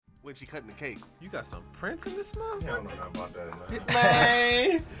when she cutting the cake. You got some Prince in this motherfucker? You don't know nothing about that,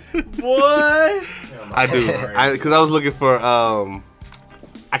 Man, boy. I do. Because I was looking for,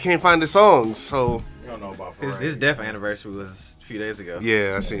 I can't find the songs, so. You don't know about His death anniversary was a few days ago.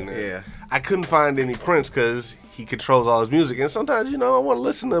 Yeah, I seen that. Yeah. I couldn't find any Prince because he controls all his music. And sometimes, I want to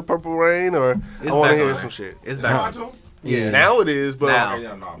listen to Purple Rain or I want to hear some shit. It's back on. Yeah. Now it is, but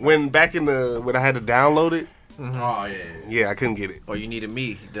Now. when I had to download it, Oh, yeah. yeah, I couldn't get it. Or you needed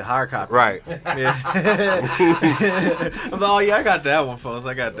me, the hard copy. Right. Yeah. I'm like, oh yeah, I got that one, folks.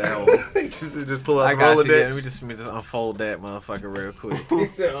 I got that one. just pull I out got the you. Yeah, Rolodex. let me just unfold that motherfucker real quick. He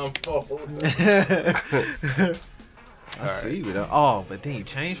said unfold. I see you though. Oh, but then you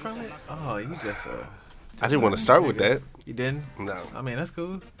changed from it? Oh, you just I didn't want to start with that. You didn't? No. I mean, that's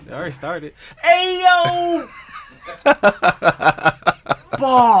cool. They already started. Hey yo!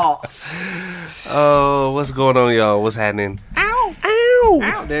 Boss! Oh, what's going on, y'all? What's happening? Ow!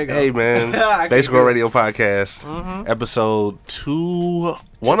 Ow! There you go. Hey, man. I Basic can't do it. Radio Podcast, episode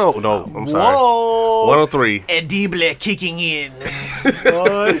 210. No, I'm sorry. Whoa! 103. Edible kicking in.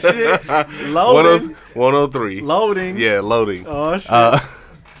 Oh shit! Loading. 103. Loading. Yeah, loading. Oh shit!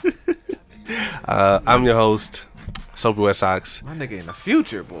 I'm your host, Soapy West Sox. My nigga in the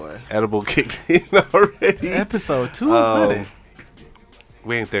future, boy. Edible kicked in already. Episode 200.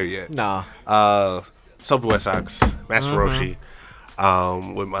 We ain't there yet. Nah. Soapy West Sox, Master Roshi,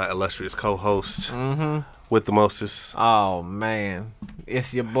 with my illustrious co-host, with the mostest. Oh man,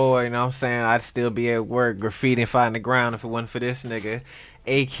 it's your boy. You know what I'm saying? I'd still be at work graffitiing, fighting the ground if it wasn't for this nigga,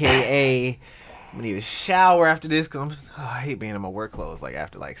 aka. I'm gonna need a shower after this because I hate being in my work clothes like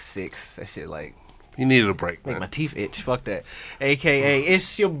after like 6. That shit like You needed a break, make man. my teeth itch. Fuck that. AKA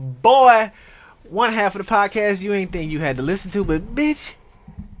it's your boy. One half of the podcast you ain't think you had to listen to, but bitch,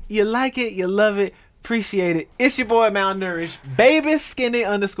 you like it, you love it, appreciate it. It's your boy Malnourished, baby skinny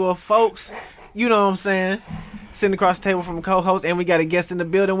 _ folks. You know what I'm saying? Sitting across the table from a co-host, and we got a guest in the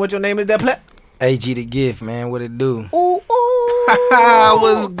building. What your name is, that play? AG the Gift, man. What it do? Ooh, ooh.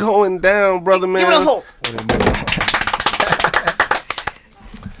 What's going down, brother, man? Give it a full.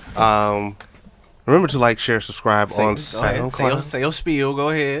 Remember to like, share, subscribe on Say your SoundCloud, spiel. Go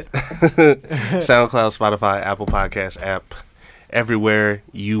ahead. SoundCloud, Spotify, Apple Podcast app. Everywhere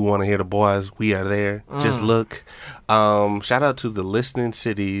you want to hear the boys, we are there. Just look. Shout out to the listening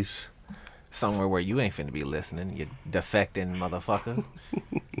cities. Somewhere where you ain't finna be listening, you defecting motherfucker.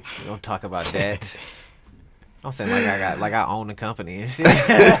 We don't talk about that. I'm saying like I own the company and shit.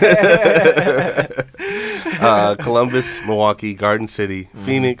 Columbus, Milwaukee, Garden City,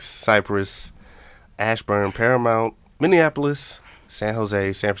 Phoenix, Cypress, Ashburn, Paramount, Minneapolis, San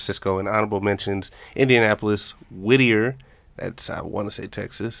Jose, San Francisco, and honorable mentions, Indianapolis, Whittier, that's, I want to say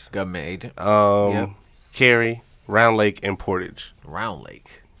Texas, Government agent. Cary, Round Lake, and Portage. Round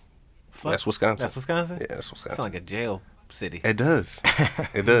Lake. Fuck. That's Wisconsin. That's Wisconsin? Yeah, that's Wisconsin. Sound like a jail city. It does.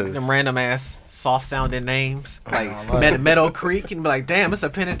 It does. Them random ass soft sounding names like Meadow Creek and be like, damn, it's a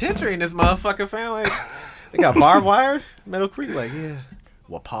penitentiary in this motherfucker family. They got barbed wire. Meadow Creek, like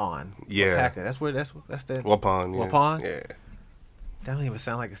Waupun. Yeah. Wapaka. That's that. Waupun. Yeah. Waupun? Yeah. That don't even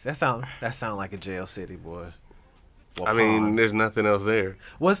sound like that sound like a jail city, boy. I mean, there's nothing else there.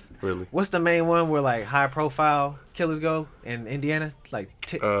 What's really? What's the main one where like high profile killers go in Indiana? Like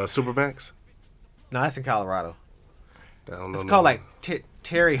Supermax? No, that's in Colorado. I don't know. It's called like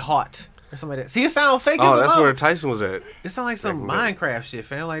Terry Hart or something like that. See, it sounds fake. Oh, as that's well. where Tyson was at. It sounds like some Minecraft shit,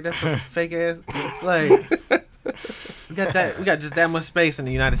 fam. Like that's some fake ass. Like we got just that much space in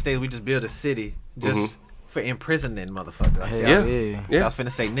the United States. We just build a city just for imprisoning motherfuckers. Yeah. I was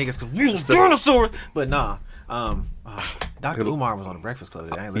finna say niggas because we was dinosaurs, but nah. Dr. Umar was on the Breakfast Club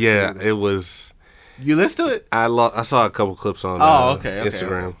today. It was. You listen to it? I saw a couple clips on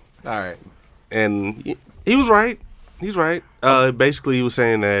Instagram. Okay. All right. And he was right. He's right. Basically, he was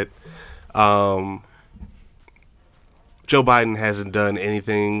saying that Joe Biden hasn't done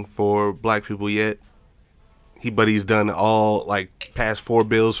anything for black people yet. But he's done all like past 4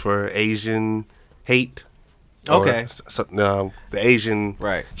 bills for Asian hate. Okay. The Asian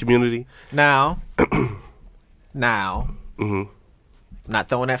community. Now, not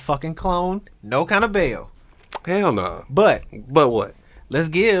throwing that fucking clone, no kind of bail. Hell no. But what? Let's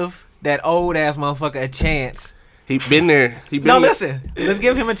give that old ass motherfucker a chance. He been there. Listen. Let's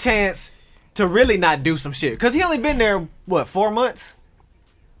give him a chance to really not do some shit. Cause he only been there 4 months.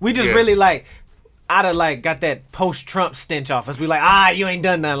 We just really like I'd have like got that post-Trump stench off us. We like, you ain't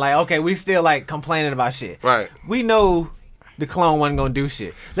done nothing. Like, okay, we still like complaining about shit. Right. We know the clone wasn't gonna do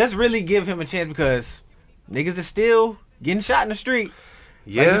shit. Let's really give him a chance because niggas is still getting shot in the street.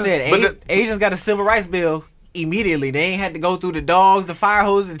 Yeah. Like you said, Asians got a civil rights bill immediately. They ain't had to go through the dogs, the fire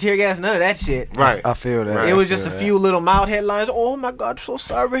hose, the tear gas, none of that shit. Right. I feel that. Right. It was just a few little mild headlines. Oh my God, so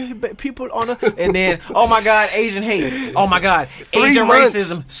sorry, people on the. And then, oh my God, Asian hate. Oh my God, 3 Asian months.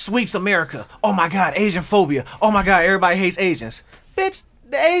 racism sweeps America. Oh my God, Asian phobia. Oh my God, everybody hates Asians. Bitch,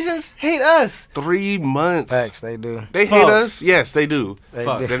 the Asians hate us. 3 months. Facts, they do. They hate Folks. us? Yes, they do.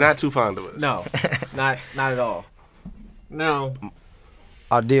 Fuck. They're not too fond of us. No, not at all. No,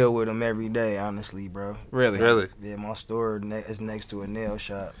 I deal with them every day, honestly, bro. really. Really? Yeah, my store is next to a nail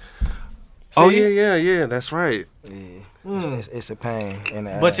shop. Oh, See? yeah. That's right. Yeah, it's a pain. In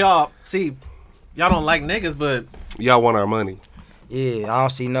the But ass. y'all don't like niggas, but Y'all want our money. Yeah, I don't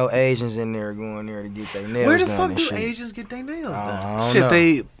see no Asians in there going there to get their nails where the done fuck and do shit. Asians get their nails I done? don't Shit, know.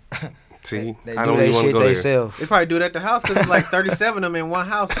 they. See, They I do don't they even want to shit go there. themselves. They probably do it at the house because it's like 37 of them in one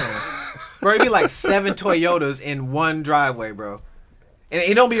house, man. Bro, it'd be like 7 Toyotas in one driveway, bro. And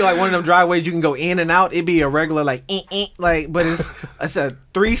it don't be like one of them driveways you can go in and out. It'd be a regular like, like, but it's a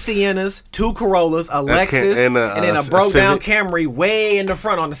 3 Siennas, 2 Corollas, a Lexus, and then a a broke down Civic. Camry way in the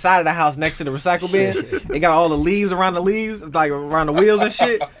front on the side of the house next to the recycle bin. They got all the leaves, like around the wheels and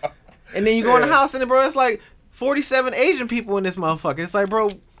shit. And then you go in the house and bro, it's like 47 Asian people in this motherfucker. It's like, bro,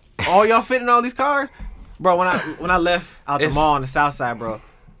 all y'all fit in all these cars? Bro, when I left out the It's- mall on the south side, bro,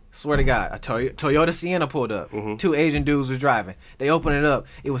 swear to God, a Toyota Sienna pulled up. 2 Asian dudes was driving. They opened it up.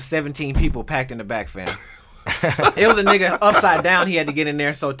 It was 17 people packed in the back, fam. It was a nigga upside down. He had to get in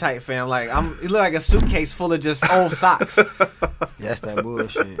there so tight, fam. Like it looked like a suitcase full of just old socks, That's that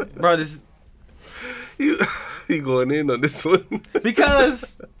bullshit. bro. This You going in on this one?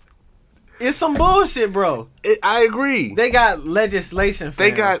 because it's some bullshit, bro. I agree. They got legislation. Fam.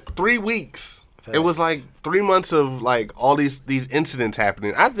 They got 3 weeks. It was like 3 months of like all these incidents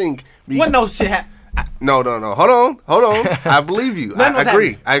happening. I think. what no shit happened. No. Hold on. I believe you. Nothing was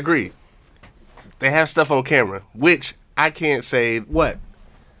happening. I agree. They have stuff on camera, which I can't say. What?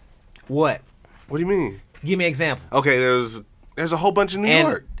 What do you mean? Give me an example. Okay, there's a whole bunch in New And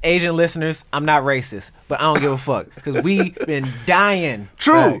York. Asian listeners, I'm not racist, but I don't give a fuck because we been dying.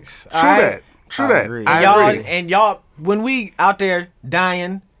 True. Facts. True Alright. that. True I that. agree. I y'all agree. and y'all when we out there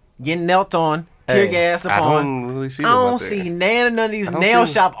dying, getting knelt on, tear Hey, gassed I upon. don't really see I them don't out there. see none of these don't nail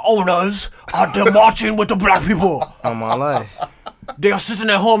see shop owners out there marching with the black people. On my life. They are sitting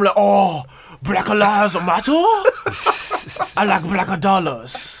at home like, oh, black lives matter. I like black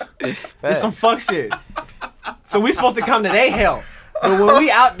dollars. It's some fuck shit. So we supposed to come to their help, but when we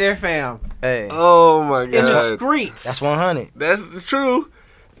out there, fam, Hey, Oh my god. in the streets, that's 100. That's true.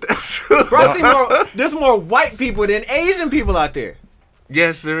 That's true. bro, I see there's more white people than Asian people out there.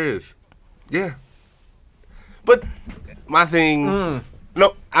 Yes, there is. Yeah. But my thing.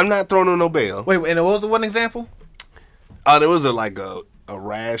 No, I'm not throwing on no bail. Wait, and what was the one example? There was a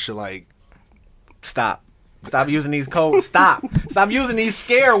rash of like. Stop using these codes. Stop using these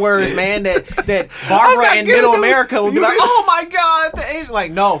scare words, man. That Barbara not in giving Middle them- America would be you like, didn't- oh my god, the Asian.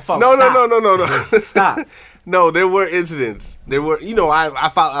 Like, no, folks. No. stop. Stop. No, there were incidents. There were, I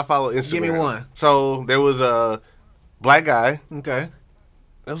follow Instagram. Give me one. So there was a black guy. Okay.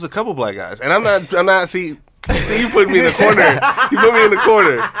 There was a couple black guys, and I'm not. See, you put me in the corner. You put me in the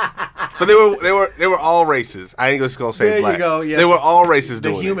corner. But they were all races. I ain't just gonna say There you black. go, yes. They were all races The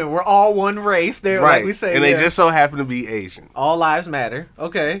doing human. it. We're all one race. There, Right. like we say. and they yeah. just so happen to be Asian. all lives matter.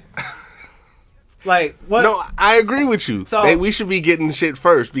 Okay. Like what? No, I agree with you. So- We should be getting shit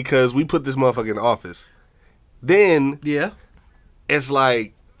first because we put this motherfucker in office. Then Yeah. it's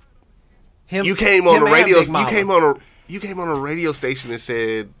like Him. you came on him a and radio. Big Mama. You came on a radio station and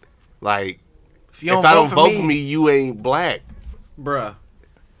said like, If you if I don't vote for me, you ain't black. bruh.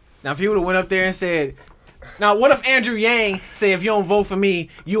 Now, if he would have went up there and said, now what if Andrew Yang say, if you don't vote for me,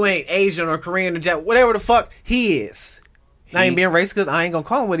 you ain't Asian or Korean or Japanese, whatever the fuck he is. Not even being racist because I ain't gonna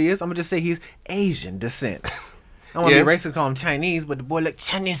call him what he is. I'm gonna just say he's Asian descent. I don't want to Yeah. be racist, call him Chinese, but the boy look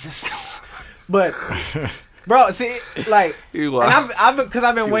Chinese. But, bro, see, like, You and wild. because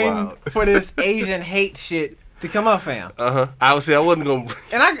I've been You waiting wild. for this Asian hate shit to come up, fam. I would say I wasn't gonna.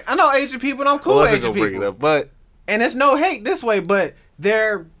 And I know Asian people, and I'm I cool with wasn't Asian gonna bring people. it up, but And it's no hate this way, but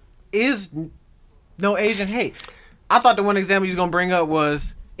there is no Asian hate. I thought the one example you was gonna bring up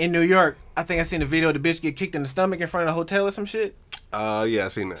was in New York. I think I seen a video of the bitch get kicked in the stomach in front of the hotel or some shit. yeah, I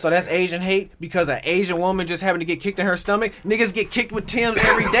seen that. So that's Asian hate because an Asian woman just happened to get kicked in her stomach. Niggas get kicked with Tim's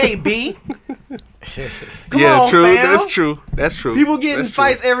every day, B. Come yeah, on, true. fam. That's true. That's true. People get in That's true.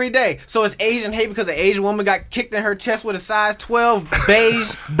 fights every day. So it's Asian hate because an Asian woman got kicked in her chest with a size 12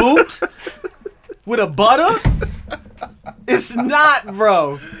 beige boot with a butter? It's not,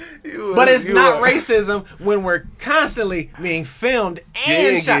 bro. But it's not racism when we're constantly being filmed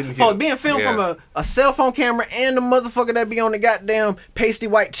and shot. Being filmed from a cell phone camera and the motherfucker that be on the goddamn pasty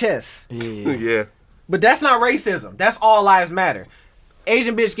white chest. Yeah. But that's not racism. That's all lives matter.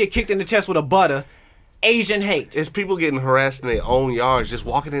 Asian bitch get kicked in the chest with a butter. Asian hate. It's people getting harassed in their own yards, just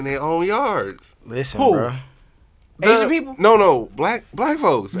walking in their own yards. Listen, Who? bro. Asian people? No, black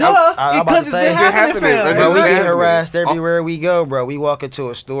folks. Duh, I about because to it's say, been it's happening, happening. fam. Bro, Bro, we Exactly. get harassed everywhere we go, bro. We walk into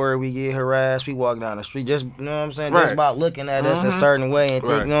a store, we get harassed. We walk down the street, just, you know what I'm saying? Just Right. about looking at us a certain way and think,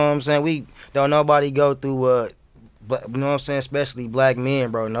 Right. you know what I'm saying? We don't nobody go through what, you know what I'm saying? Especially black men,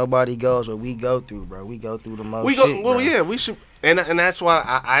 bro. Nobody goes what we go through, bro. We go through the most We go. shit, Well, bro. yeah, we should, and that's why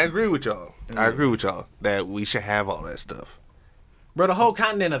I agree with y'all. I agree with y'all that we should have all that stuff. Bro, the whole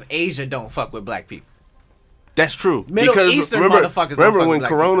continent of Asia don't fuck with black people. That's true. Middle because Eastern remember motherfuckers don't fuck when with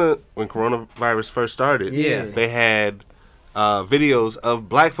black coronavirus first started, Yeah. they had videos of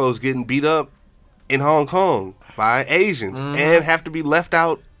black folks getting beat up in Hong Kong by Asians and have to be left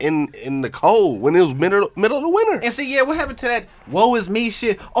out in the cold when it was middle of the winter. And see, yeah, what happened to that woe is me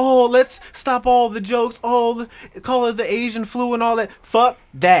shit? Oh, let's stop all the jokes. Oh, call it the Asian flu and all that. Fuck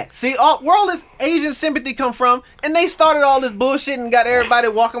that. See, where all this Asian sympathy come from? And they started all this bullshit and got everybody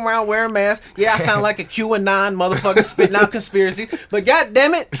walking around wearing masks. Yeah, I sound like a QAnon motherfucker spitting out conspiracy. But god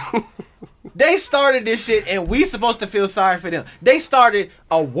damn it, they started this shit and we supposed to feel sorry for them. They started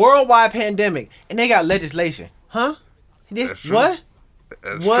a worldwide pandemic and they got legislation. Huh? That's true. What?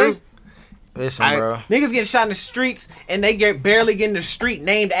 That's What? true. Listen, bro. Niggas getting shot in the streets and they barely getting the street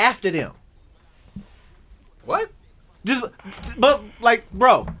named after them. What? But like,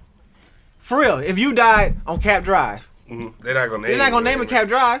 bro, for real, if you died on Cap Drive, They're not gonna name. they're not gonna name it Cap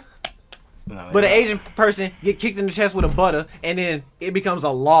Drive. No, But an Asian person get kicked in the chest with a butter and then it becomes a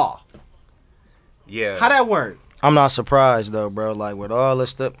law. Yeah. How that work? I'm not surprised though, bro. Like with all the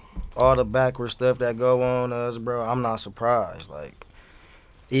stuff, all the backward stuff that go on us, bro. I'm not surprised. Like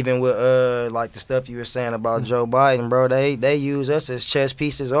even with like the stuff you were saying about Joe Biden, bro. They use us as chess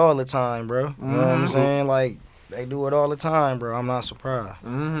pieces all the time, bro. You know what I'm saying? Like they do it all the time, bro. I'm not surprised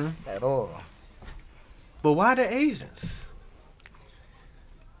at all. But why the Asians?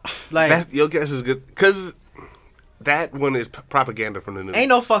 Like, That's, your guess is good because that one is propaganda from the news. ain't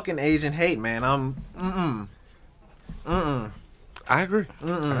no fucking Asian hate, man. I agree.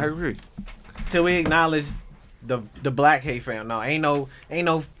 I agree. Till we acknowledge the black hate, fam. No, ain't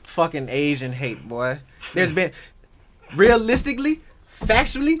no fucking Asian hate, boy. There's been realistically,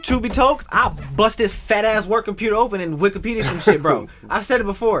 factually, truth be told, I'll bust this fat ass work computer open and Wikipedia some shit, bro. I've said it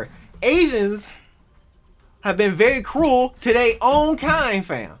before. Asians have been very cruel to their own kind,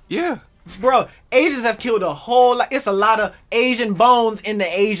 fam. Yeah. Bro, Asians have killed a whole lot. It's a lot of Asian bones in the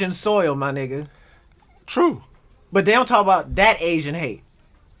Asian soil, my nigga. True. But they don't talk about that Asian hate.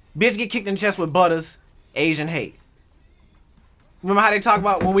 Bitch get kicked in the chest with butters, Asian hate. Remember how they talk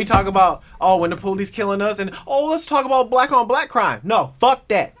about when we talk about, oh, when the police killing us and, oh, let's talk about black on black crime. No, fuck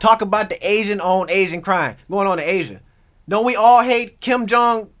that. Talk about the Asian on Asian crime going on in Asia. Don't we all hate Kim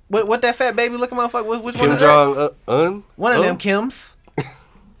Jong? What that fat baby looking motherfucker? Which one Kim is that? Jong Un. One of them Kims.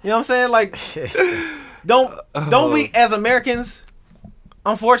 You know what I'm saying? Like, don't we as Americans,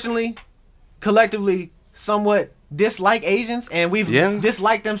 unfortunately, collectively, somewhat dislike Asians, and we've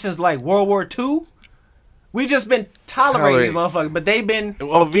disliked them since like World War II. We just been tolerating these motherfuckers, but they've been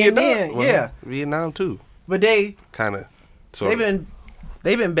Vietnam. yeah. Vietnam too. But they Kind of.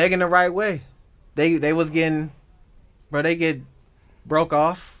 they've been begging the right way. They was getting, bro. They get broke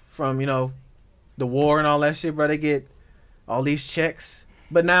off from the war and all that shit, bro. They get all these checks,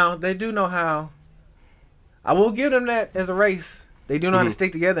 but now they do know how. I will give them that as a race. They do know how to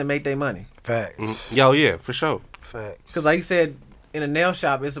stick together and make their money. Facts. Yo, yeah, for sure. Facts. Because like you said, in a nail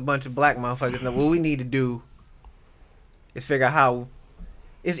shop, it's a bunch of black motherfuckers. Now, what we need to do is figure out how.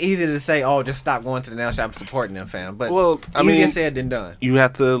 It's easy to say, oh, just stop going to the nail shop and supporting them, fam. But easier said than done. You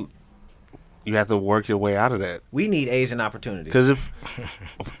have to work your way out of that. We need Asian opportunities. Because if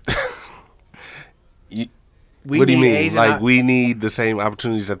We what do you need mean? Asian Like we need the same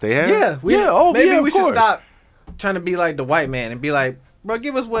opportunities that they have? Yeah, maybe we should course. stop trying to be like the white man and be like, bro,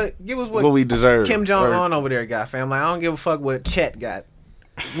 give us what we deserve. Kim Jong Un over there got, fam. Like I don't give a fuck what Chet got.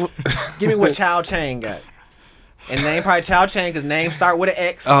 Give me what Chow Chang got. And name probably Chow Chang because name start with an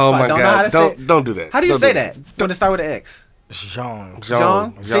X. Oh so my I don't god! know how to say. Don't do that. How do you Don't say do that when it start with an X? Jean.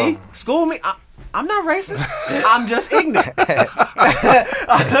 John. See, school me. I'm not racist. I'm just ignorant.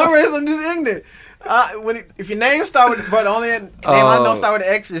 I'm not racist. I'm just ignorant. If your name start with, but the only name I know start with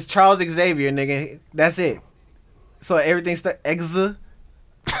an X is Charles Xavier, nigga. That's it. So everything start Exa.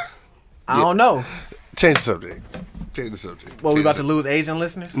 I don't know. Change the subject. Change the subject. Well, we Change about the to lose Asian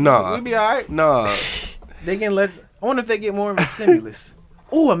listeners? Nah. We be all right. Nah. They getting let. I wonder if they get more of a stimulus.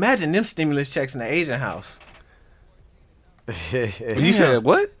 Ooh, imagine them stimulus checks in the Asian house. You said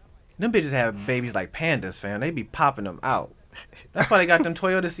what? Them bitches have babies like pandas, fam. They be popping them out. That's why they got them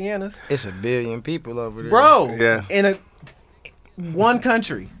Toyota Siennas. It's a billion people over there. Bro, Yeah. in one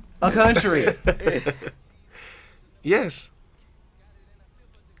country. A country. Yes.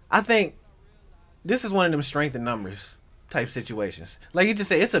 I think this is one of them strength in numbers type situations. Like you just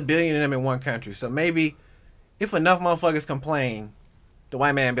say, it's a billion of them in one country. So maybe if enough motherfuckers complain, the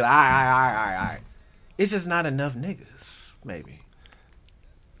white man be like, all right. It's just not enough niggas, maybe.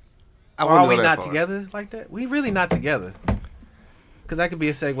 I Or wouldn't are we go that not far. together like that? We really not together. Because that could be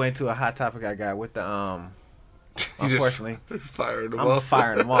a segue into a hot topic I got with the, You just unfortunately. fired them I'm off.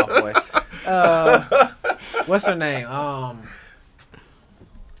 firing them off, boy. What's her name?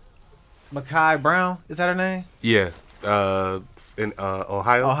 Makai Brown. Is that her name? Yeah. In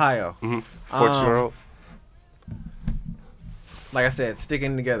Ohio. Ohio. 14-year-old. Like I said,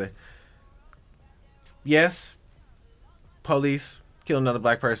 sticking together. Yes, police kill another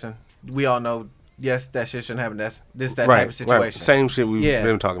black person. We all know, yes, that shit shouldn't happen. That's that type of situation. Right. Same shit we've Yeah.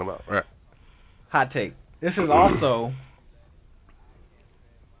 been talking about. Right. Hot take. This is also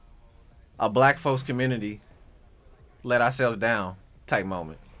a black folks community let ourselves down type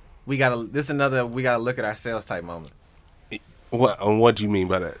moment. We gotta look at ourselves type moment. What do you mean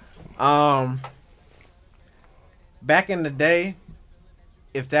by that? Back in the day,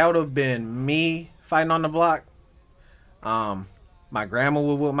 if that would have been me fighting on the block, my grandma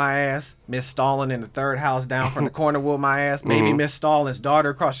would whoop my ass. Miss Stalin in the third house down from the corner would whoop my ass. Maybe Miss Stalin's daughter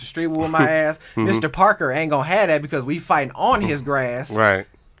across the street would whoop my ass. Mr. Parker ain't gonna have that because we fighting on his grass. Right.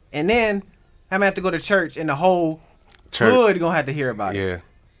 And then I'm gonna have to go to church and the whole hood gonna have to hear about it. Yeah.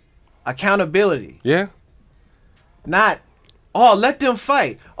 Accountability. Yeah. Not, let them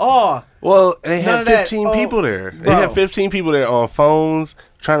fight. Oh, Well, they None had of that. 15 people there. They Bro. had 15 people there on phones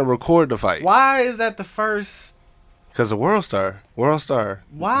trying to record the fight. why is that the first? Because the World Star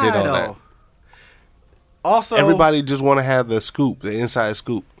Why did all though? that. Also, Everybody just want to have the scoop, the inside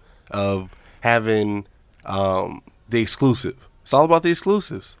scoop of having the exclusive. It's all about the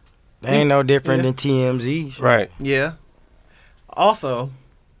exclusives. They ain't no different Yeah. than TMZ. Right. Yeah. Also,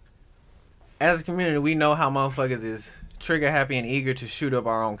 as a community, we know how motherfuckers is trigger happy and eager to shoot up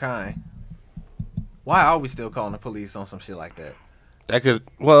our own kind. Why are we still calling the police on some shit like that? That could,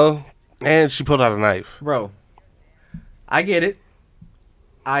 well, and she pulled out a knife. Bro, I get it.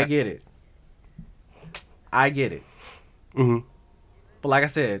 I get it. Mm-hmm. But like I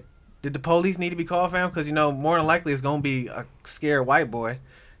said, did the police need to be called, fam? Because, more than likely it's going to be a scared white boy.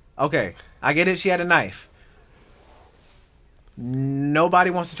 Okay, I get it. She had a knife. Nobody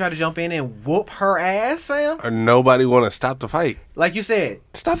wants to try to jump in and whoop her ass, fam. Or nobody want to stop the fight. Like you said,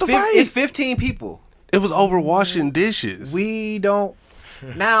 Stop the fight. It's 15 people. It was over washing dishes. We don't.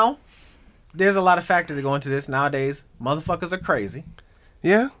 Now, there's a lot of factors that go into this. Nowadays, motherfuckers are crazy.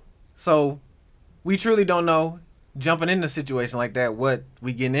 Yeah. So, we truly don't know, jumping into a situation like that, what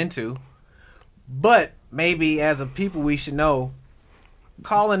we getting into. But maybe as a people, we should know,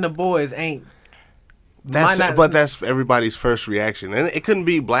 calling the boys ain't. That's everybody's first reaction, and it couldn't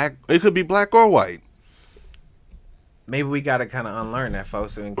be black. It could be black or white. Maybe we got to kind of unlearn that,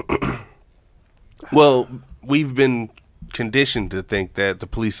 folks. And Well, we've been conditioned to think that the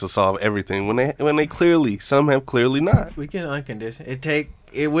police will solve everything when they clearly, some have clearly not. we can uncondition.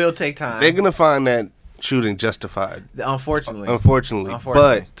 It will take time. They're gonna find that shooting justified, Unfortunately. unfortunately.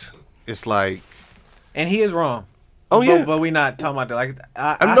 But it's like, And he is wrong. oh yeah, But we not talking about that. Like,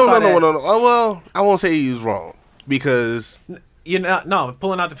 no. Oh, well, I won't say he's wrong because pulling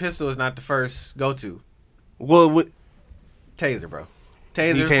out the pistol is not the first go-to. well, Taser, bro. You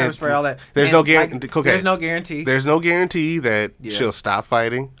Taser, can't- pepper spray, all that. there's And, no guarantee. Okay. There's no guarantee. There's no guarantee that Yeah. she'll stop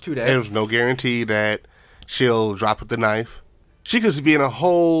fighting. True that. There's no guarantee that she'll drop the knife. She could be in a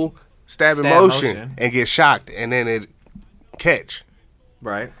whole stabbing Stab motion motion. and get shocked, and then it catch.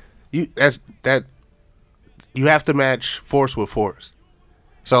 Right. You have to match force with force.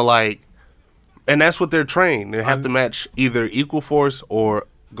 So like, and that's what they're trained. They have to match either equal force or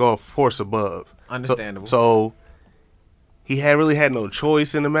go a force above. Understandable. So he really had no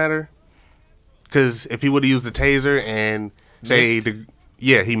choice in the matter. Because if he would have used the taser and say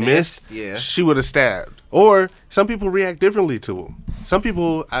Missed. he missed, yeah. she would have stabbed. Or some people react differently to him. Some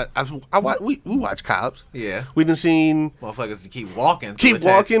people, we watch cops. Yeah. We done seen Motherfuckers to keep walking. keep through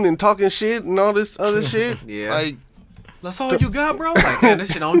a taser. walking and talking shit and all this other shit. Yeah. Like, That's all you got, bro? Like, man,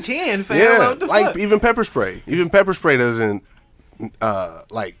 this shit on 10, fam. yeah. What the Like, fuck? even pepper spray. Even pepper spray doesn't,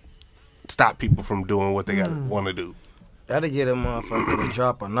 stop people from doing what they got want to do. That'll get a motherfucker to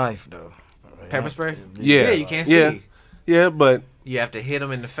drop a knife though. Pepper spray? Yeah. Yeah, you can't see. Yeah. Yeah, but You have to hit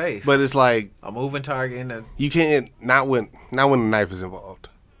them in the face. it's like a moving target in the... you can't not when the knife is involved.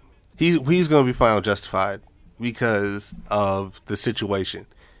 He's going to be found justified because of the situation.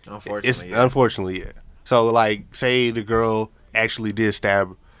 Unfortunately, Yeah. So, like, say the girl actually did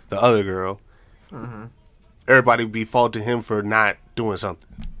stab the other girl, everybody would be faulting him for not doing something.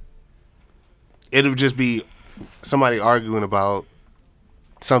 It would just be somebody arguing about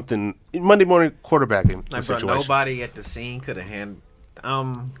something. Monday morning quarterbacking the Like, bro, situation. nobody at the scene could have handled...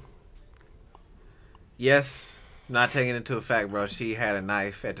 Yes, not taking into effect, bro, she had a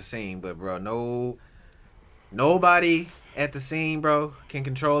knife at the scene, but, bro, nobody at the scene, bro, can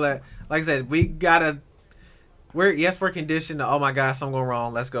control that. Like I said, we're conditioned to, oh my God, something going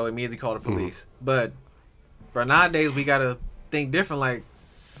wrong, let's go immediately call the police. But, bro, nowadays we gotta think different. Like,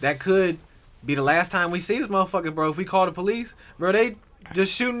 that could be the last time we see this motherfucker, bro. If we call the police, bro, they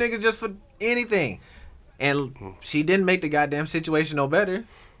just shoot niggas just for anything. And she didn't make the goddamn situation no better.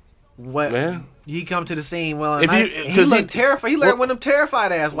 What? Yeah. He come to the scene well, If you- he 'cause looked terrified. He like one of them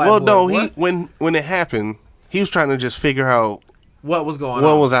terrified ass white Well, boys. no, What? when it happened, he was trying to just figure out What was going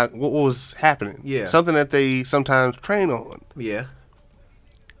what on? what was happening. Yeah. Something that they sometimes train on. Yeah.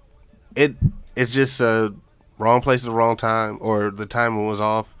 It's just a wrong place at the wrong time, or the timing was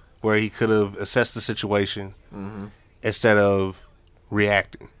off, where he could have assessed the situation instead of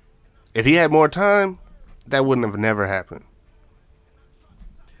reacting. If he had more time, that wouldn't have never happened.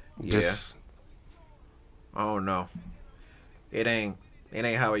 Yeah. Just I don't know. It ain't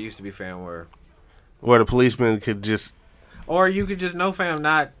how it used to be, fam. where the policeman could just Or you could just know, fam.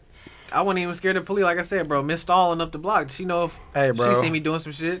 I wasn't even scared of police. Like I said, bro, Miss Stalling up the block. She know if Hey, bro. she see me doing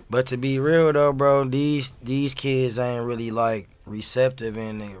some shit. But to be real though, bro, these kids ain't really like receptive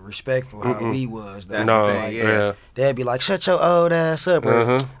and respectful how we was. That's no, the thing, yeah. They'd be like, "Shut your old ass up, bro.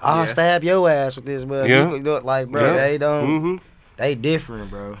 Uh-huh. I'll Yeah. stab your ass with this, bro." Yeah. You look like, bro, Yeah. they don't. Mm-hmm. They different,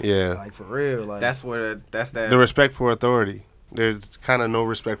 bro. Yeah. Like for real, like That's that. The respect for authority. There's kind of no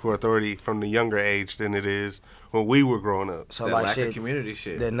respect for authority from the younger age than it is when we were growing up. so that like lack of shit. community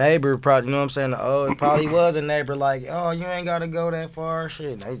shit. The neighbor probably, you know what I'm saying? It probably was a neighbor like, "Oh, you ain't gotta go that far."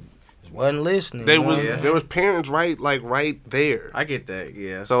 Shit, they just wasn't listening. They you know was what I'm Yeah. saying? there was parents right there. I get that.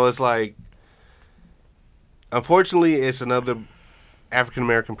 Yeah. So it's like, unfortunately, it's another African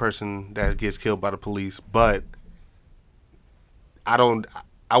American person that gets killed by the police. But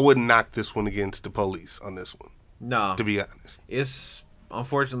I wouldn't knock this one against the police on this one. No, To be honest, it's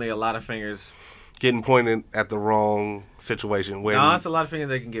unfortunately a lot of fingers. getting pointed at the wrong situation. When No, it's a lot of fingers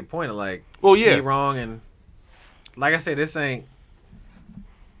that can get pointed. Like, Well, yeah. be wrong, and like I said, this ain't.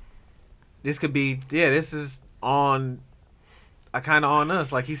 This could be. Yeah, this is on. Kind of on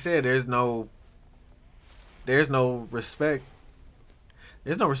us. Like he said, there's no respect.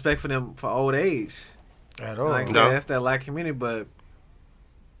 There's no respect for them for old age. At all. Like I said, No. that's that lack of community.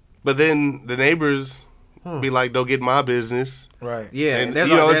 But then the neighbors be like, "Don't get in my business." Hmm. Right. yeah, And, there's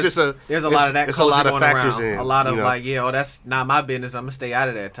you know, there's, it's just there's a lot of that. it's a lot culture of going factors around. in. A lot of you know, like, yeah, oh, that's not my business. I'm gonna stay out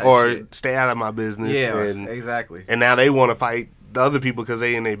of that type or of shit. stay out of my business. Yeah, and, exactly. and now they want to fight the other people because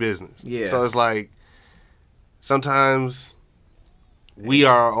they in their business. Yeah. So it's like sometimes we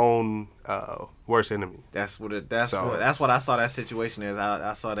are our own worst enemy. That's what So- that's what I saw that situation as.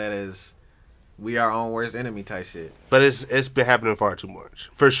 I saw that as we our own worst enemy type shit. But it's been happening far too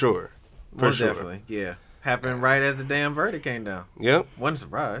much, for sure. For Most sure. definitely, yeah. Happened right as the damn verdict came down. Yep. Wasn't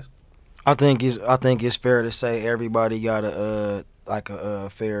surprised. I think it's fair to say everybody got a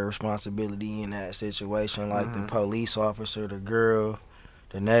fair responsibility in that situation, like the police officer, the girl,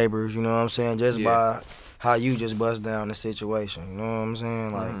 the neighbors. You know what I'm saying? Just Yeah. by how you just bust down the situation. You know what I'm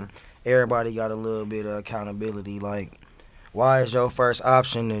saying? Like everybody got a little bit of accountability. Like, why is your first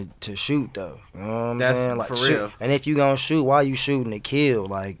option to shoot though? You know what I'm That's saying? Like for shoot. real. And if you gonna shoot, why you shooting to kill?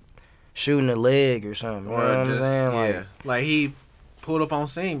 Like shooting a leg or something. You know what I'm saying? yeah. Like he pulled up on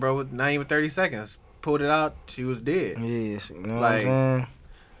scene, bro. With not even 30 seconds. Pulled it out. She was dead. Yes. You know what Like- I'm saying?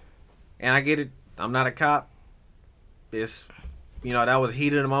 And I get it. I'm not a cop. It's, that was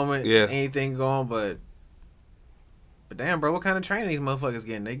heat of the moment. Yeah. Anything going, but damn, bro, what kind of training these motherfuckers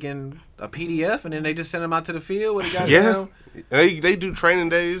getting? They getting a PDF and then they just send them out to the field with a goddamn. Yeah. They do training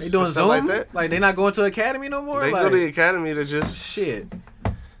days. They doing and stuff Zoom? like that. They not going to academy no more? They like, go to the academy to just shit.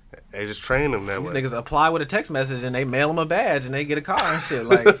 They just train them that These way. niggas apply with a text message and they mail them a badge and they get a car and shit.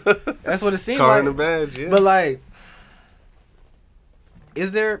 Like, that's what it seems Car like. and a badge, yeah. But like,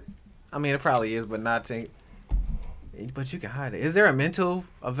 is there? I mean, it probably is, but not to. But you can hide it. Is there a mental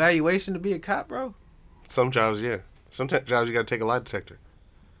evaluation to be a cop, bro? Some jobs, yeah. Some jobs you got to take a lie detector.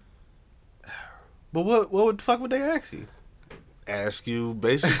 But what the fuck would they ask you? Ask you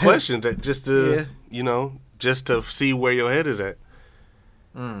basic questions just to Yeah. just to see where your head is at,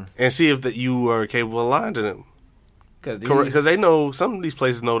 and see if that you are capable of lying to them. Because they know, some of these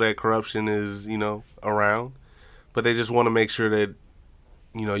places know that corruption is around, but they just want to make sure that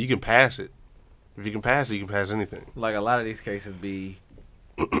you can pass it. If you can pass it, you can pass anything. like a lot of these cases be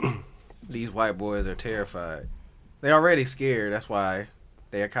these white boys are terrified. They already scared. That's why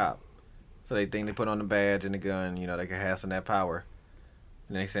they a cop. So they think they put on the badge and the gun. They can have some of that power.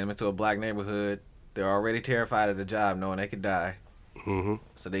 And they send them into a black neighborhood. They're already terrified of the job, knowing they could die. Mm-hmm.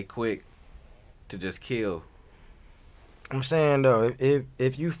 So they quick to just kill. I'm saying though,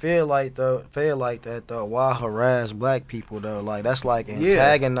 if you feel like that though, why harass black people though? Like that's like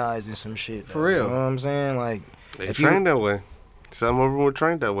antagonizing some shit. Though, For real. You know what I'm saying? Like They if trained that way. Some of them were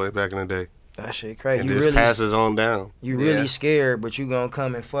trained that way back in the day, that shit crazy. and You this really passes on down. You really Yeah. scared, but you gonna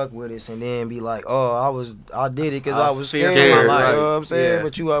come and fuck with us and then be like, oh, I did it because I I was was scared scared. for my life. You know what I'm saying? Yeah.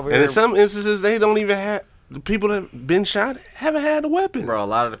 But you over And here. in some instances, they don't even have the people that have been shot haven't had a weapon. Bro, a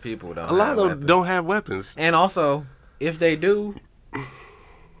lot of the people don't. A lot have of them weapons. don't have weapons. And also, if they do,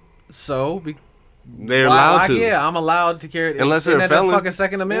 They're allowed to. Yeah, I'm allowed to carry it. Unless Isn't they're a that the felon. fucking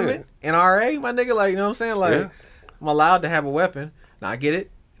Second Amendment? NRA, my nigga, like, you know what I'm saying? Like, Yeah. I'm allowed to have a weapon. Now, I get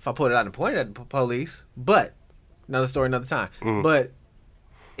it if I put it out and point it at the police, but another story, another time. Mhm. But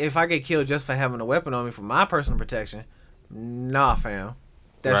if I get killed just for having a weapon on me for my personal protection, nah, fam.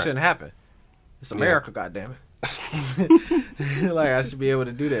 That Right. shouldn't happen. It's America, goddammit. Like, I should be able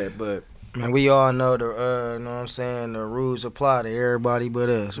to do that, but Man, we all know the know what I'm saying, the rules apply to everybody but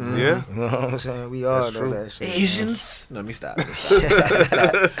us. Bro. Yeah. You know what I'm saying? We all That's know true. that shit. Asians. No, let me stop. Let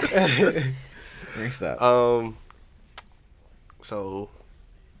me stop. So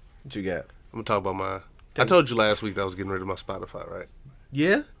What you got? I'm gonna talk about my. I told you last week that I was getting rid of my Spotify, right?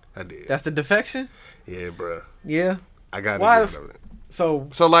 Yeah? I did. That's the defection? Yeah, bruh. Yeah. I got Why to get the rid of it. So,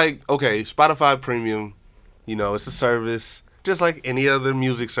 So like, okay, Spotify Premium, it's a service just like any other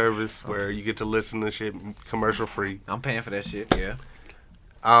music service where you get to listen to shit commercial free. I'm paying for that shit, yeah.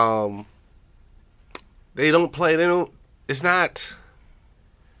 It's not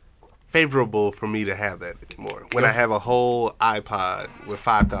favorable for me to have that anymore when I have a whole iPod with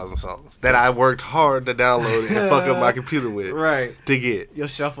 5,000 songs that I worked hard to download and fuck up my computer with Right. to get. Your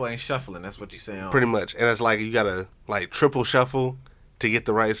shuffle ain't shuffling, that's what you're saying. Pretty much. And it's like you gotta like triple shuffle to get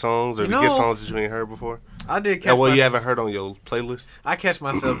the right songs or You to get know, songs that you ain't heard before. I did catch And well, you my- haven't heard on your playlist. I catch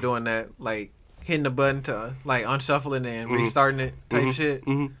myself doing that, like hitting the button to like unshuffling and restarting it type shit.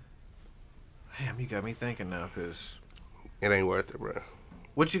 Mm-hmm. Damn, you got me thinking now, cause It ain't worth it, bro.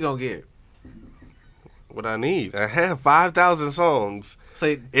 what you gonna get? What I need, I have 5,000 songs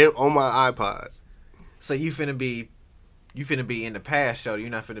So on my iPod. you finna be in the past show. You're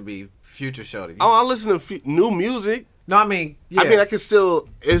not finna be future show. Oh, I listen to new music. No, I mean, yeah. I mean,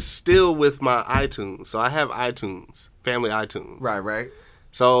 it's still with my iTunes. So I have iTunes, family iTunes. right.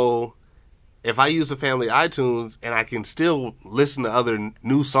 So if I use the family iTunes and I can still listen to other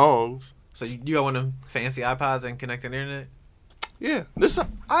new songs, So you got one of them fancy iPods and connect to the internet? yeah, this is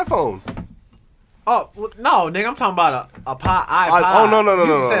an iPhone. Oh well, no, nigga, I'm talking about a iPod. Oh, no.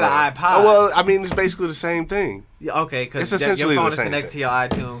 You said an iPod. Oh, well, I mean, it's basically the same thing. Yeah, okay, because It's essentially your phone the is same connected thing. to your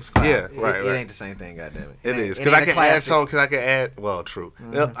iTunes. Cloud. Yeah, It right. ain't the same thing, goddammit. It is. It Because I ain't a can add classic. songs, well, true.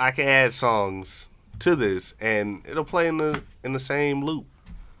 Yep, I can add songs to this and it'll play in the same loop.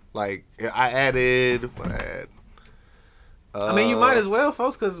 Like, I added, what I add? I mean, you might as well,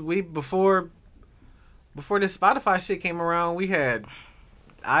 folks, because before this Spotify shit came around, we had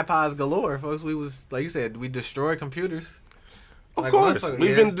iPods galore, folks. We was, like you said, we destroyed computers. Of Like, course. motherfucker, We've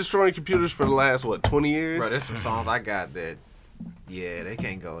yeah. been destroying computers for the last, 20 years? Bro, there's some songs I got that, yeah, they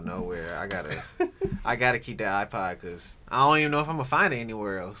can't go nowhere. I gotta keep that iPod because I don't even know if I'm gonna find it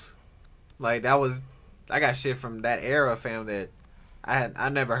anywhere else. Like I got shit from that era, fam, that I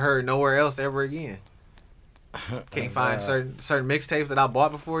never heard nowhere else ever again. Can't find certain mixtapes that I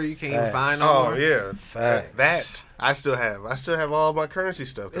bought before. You can't even Facts. find no Oh, more. yeah. Facts. That, I still have. I still have all my currency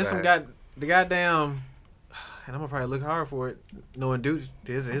stuff. There's some the goddamn, and I'm gonna probably look hard for it. Knowing dude,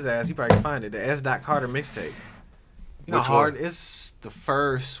 his ass, he probably can find it. The S. Carter mixtape. You know Which how hard? one? It's the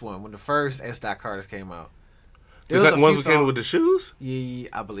first one when the first S. Carters came out. The There was a ones few that came songs- with the shoes? Yeah,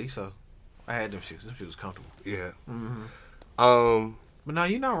 I believe so. I had them shoes. Them shoes was comfortable. Yeah. Mm-hmm. But no,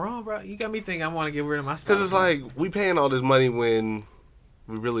 you're not wrong, bro. You got me thinking I want to get rid of my. Because it's Spotify. like, we paying all this money when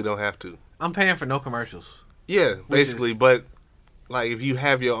we really don't have to. I'm paying for no commercials. Yeah, basically. is- But, like, if you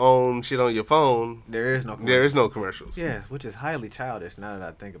have your own shit on your phone, There is no. Commercials. there is no commercials. Yes, which is highly childish. Now that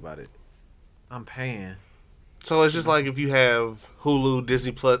I think about it, I'm paying So it's just like if you have Hulu,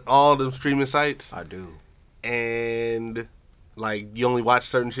 Disney Plus, all them streaming sites, I do. and like you only watch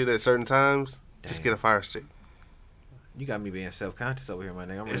certain shit at certain times. Just Damn. get a Fire Stick. You got me being self-conscious over here, my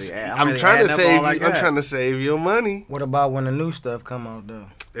nigga. I'm really trying to adding up save all I you. I'm got. trying to save your money. What about when the new stuff come out though?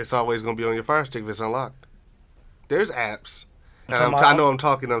 It's always gonna be on your Fire Stick if it's unlocked. There's apps. And talking I about- know I'm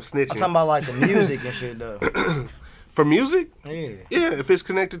snitching. I'm talking about like the music and shit though. For music, Yeah. yeah, if it's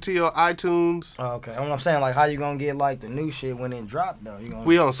connected to your iTunes, Oh, okay. I'm saying like how you gonna get like the new shit when it drop though? You gonna?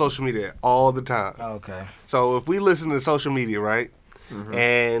 we on social media all the time. Oh, okay. So if we listen to social media, right,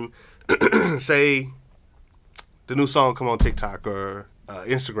 and say the new song come on TikTok or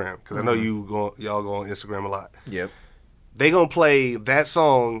Instagram, because I know y'all go on Instagram a lot. Yep. They gonna play that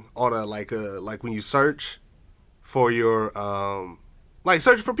song on like when you search for your like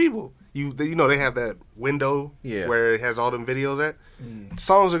search for people. You know they have that window Yeah. where it has all them videos at.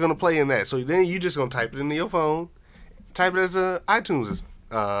 Songs are gonna play in that. So then you just gonna type it into your phone, type it as a iTunes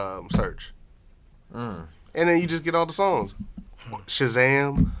search, and then you just get all the songs.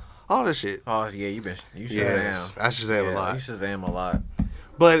 Shazam, all that shit. Oh yeah, you Shazam. Yeah, I Shazam a lot. You Shazam a lot.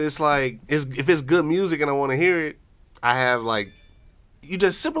 But it's like if it's good music and I want to hear it, I have like you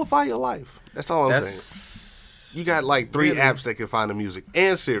just simplify your life. That's all I'm saying. That's You got like 3 really- apps that can find the music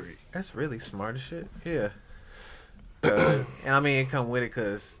and Siri. That's really smart as shit. Yeah. And I mean, it come with it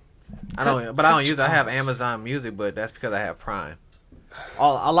because I don't use it. I have Amazon Music, but that's because I have Prime.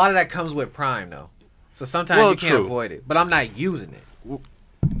 A lot of that comes with Prime though, so sometimes Well, you can't true. avoid it. But I'm not using it.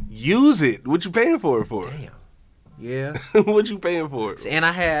 Use it. What you paying for it for? Damn. Yeah. What you paying for it? And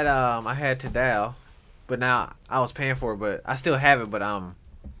I had Tidal, but now I was paying for it, but I still have it, but I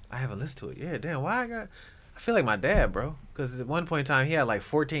haven't listened to it. Yeah, damn. I feel like my dad, bro. Because at one point in time, he had like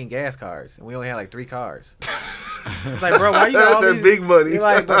 14 gas cards, and we only had like 3 cars. It's like, bro, why you got That's all that these? big money. He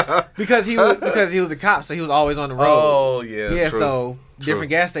like, but because he was a cop, so he was always on the road. Oh yeah. yeah. true. So True. different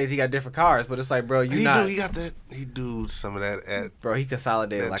gas stations, he got different cars, but it's like, bro, He not, got that. He do some of that at. bro. He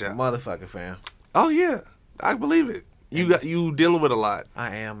consolidated That like job. a motherfucker, fam. Oh yeah, I believe it. You dealing with a lot.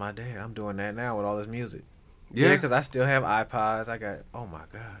 I am my dad. I'm doing that now with all this music. Yeah, because I still have iPods. I got, oh my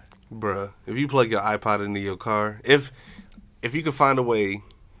god. bruh. If you plug your iPod into your car, if you could find a way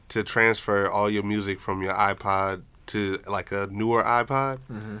to transfer all your music from your iPod to like a newer iPod,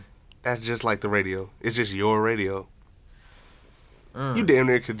 that's just like the radio. It's just your radio. You damn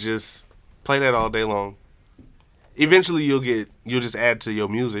near could just play that all day long. Eventually, you'll just add to your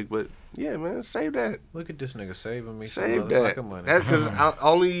music, but yeah, man, save that. Look at this nigga saving me some Save that. motherfucking money. That's because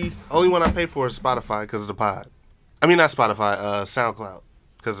only one I pay for is Spotify because of the pod. I mean, not Spotify, SoundCloud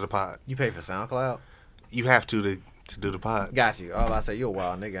because of the pod. You pay for SoundCloud? You have to do the pod. Got you. Oh, I say you a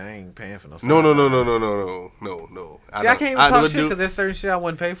wild nigga. I ain't paying for no. No. SoundCloud. See, I can't even talk shit do. because there's certain shit I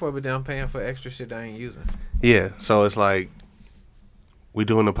wouldn't pay for, but then I'm paying for extra shit that I ain't using. Yeah, so it's like we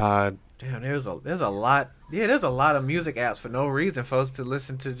doing the pod. Damn, there's a lot. Yeah, there's a lot of music apps for no reason, folks, to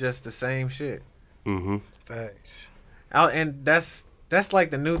listen to just the same shit. Mm-hmm. Facts. And that's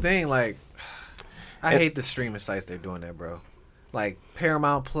like the new thing. Like, I hate the streaming sites they're doing that, bro. Like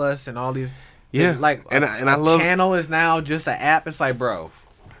Paramount Plus and all these. Yeah, like and I love channel is now just an app. It's like, bro,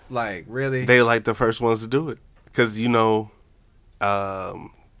 like really. they like the first ones to do it because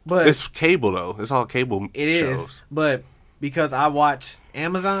but it's cable though. It's all cable. it is, shows. but because I watch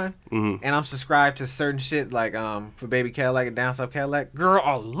Amazon Mhm. and I'm subscribed to certain shit like for Baby Cadillac and Down South Cadillac, girl,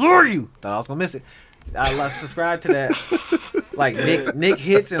 I lure you. Thought I was gonna miss it. I subscribe to that, like Nick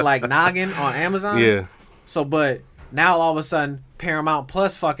Hits and like Noggin on Amazon. Yeah, So, but now all of a sudden Paramount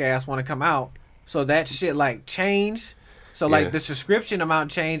Plus fuck ass want to come out, so that shit like changed. So like Yeah. the subscription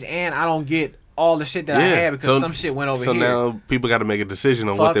amount changed, and I don't get all the shit that I had because some shit went over so here. now people got to make a decision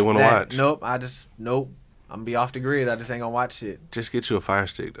on what Fuck they want to that. watch. Nope. I'm gonna be off the grid. I just ain't gonna watch shit. Just get you a Fire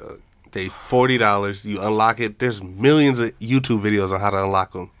Stick, dog. They $40. You unlock it. There's millions of YouTube videos on how to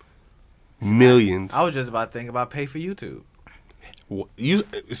unlock them. Millions. I was just about to think about pay for YouTube. You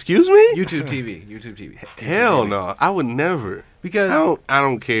excuse me? YouTube TV. Hell no. I would never. Because I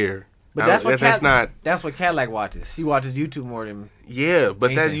don't care. but I that's don't- what that's not. that's what Cadillac watches. She watches YouTube more than Yeah,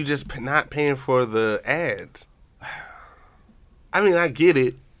 but that anything. you just not paying for the ads. I mean, I get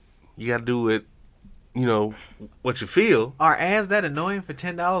it. You got to do it. What you feel. are ads that annoying for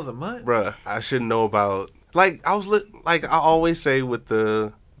 $10 a month. Bruh, I should know about like I always say with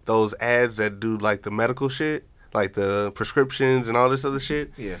those ads that do like the medical shit, like the prescriptions and all this other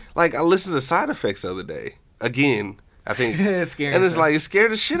shit. Yeah. Like I listened to Side Effects the other day. Again, I think It's scary. and it's son. like it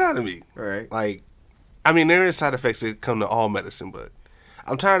scared the shit out of me. right. Like I mean there is side effects that come to all medicine, but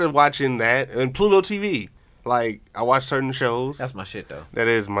I'm tired of watching that and Pluto TV. like I watch certain shows. That's my shit though. That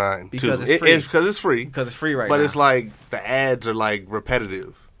is mine Because too. it's free. Because it's free. Because it's free right But now. it's like the ads are like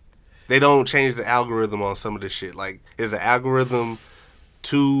repetitive. They don't change the algorithm on some of this shit. Like, is the algorithm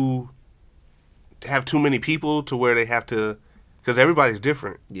too have too many people to where they have to? Because everybody's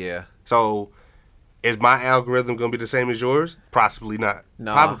different. Yeah. So, is my algorithm gonna be the same as yours? Possibly not.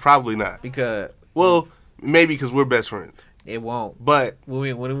 No. Probably not. Because Well, maybe because we're best friends. it won't. But When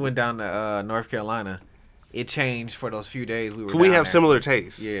we went down to North Carolina, it changed for those few days we were. we down have there. similar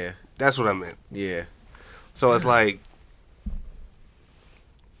tastes. Yeah. That's what I meant. Yeah. So it's like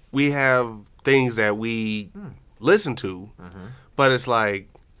we have things that we listen to, but it's like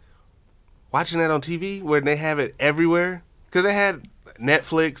watching that on TV where they have it everywhere. Because they had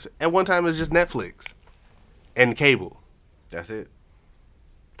Netflix. At one time, it was just Netflix and cable. That's it.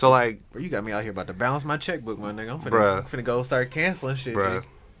 So, like, Bro, you got me out here about to balance my checkbook, my nigga. I'm Bruh. finna go start canceling shit. bruh, G.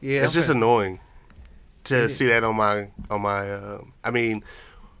 Yeah. it's just annoying to see that on my I mean,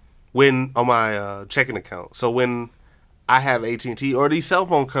 when on my checking account. So when I have AT&T or these cell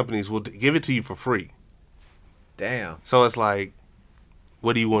phone companies will give it to you for free. Damn. So it's like,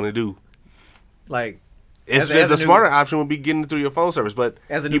 what do you want to do? Like, It's as a the new- smarter option would be getting it through your phone service, but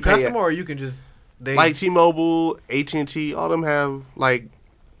as a you new pay customer, or you can just like T-Mobile, AT&T, all them have like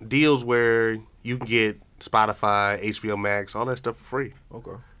deals where you can get Spotify, HBO Max, all that stuff for free.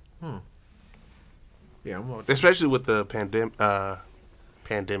 Okay. Yeah, I'm on Especially with the pandemic.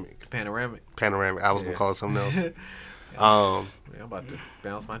 panoramic. I was Yeah. gonna call it something else. Yeah, I'm about to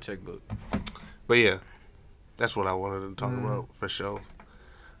balance my checkbook. But yeah, that's what I wanted to talk about for sure.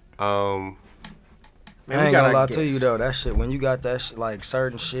 Man, I we ain't got gonna our lie to you guests. though, that shit, when you got that shit, like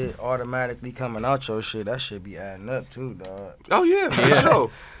certain shit automatically coming out your shit, that shit be adding up too, dog. Oh yeah, for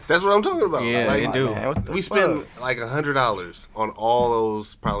sure. That's what I'm talking about. Yeah, like, they do. Man, what the we fuck? spend like $100 on all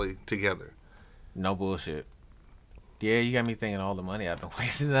those probably together. No bullshit. Yeah, you got me thinking all the money I've been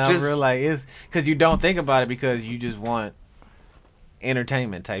wasting. Now Just- real like it's because you don't think about it because you just want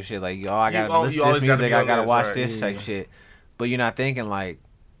entertainment type shit. Like, oh, I gotta listen to always this gotta music, be I on gotta this, watch right. this type shit. But you're not thinking like,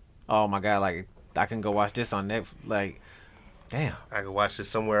 oh my god, like I can go watch this on Netflix. Like, damn, I can watch this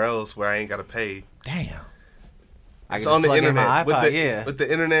somewhere else where I ain't gotta pay. damn. I It's can on just the plug in my internet. iPod, with the yeah. with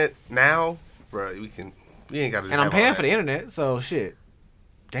the internet now, bro, we ain't gotta. And I'm paying for the internet, so shit.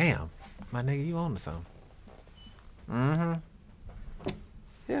 Damn, my nigga, you on to something? Mm-hmm.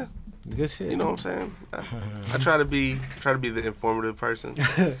 Yeah, Good shit. you know what I'm saying. I try to be the informative person,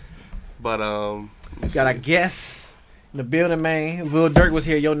 but let me Got a see. guest in the building, man. If Lil Durk was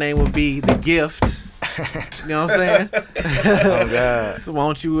here, your name would be The Gift. You know what I'm saying? Oh god. So why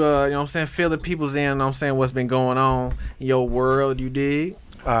don't you, you know what I'm saying, fill the people's in, you know what I'm saying, what's been going on in your world, you dig?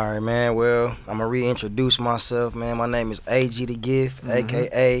 Alright, man. Well, I'm gonna reintroduce myself, man. My name is AG the Gift,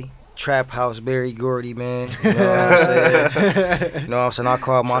 aka Trap House Barry Gordy, man. You know what I'm saying? You know what I'm saying? I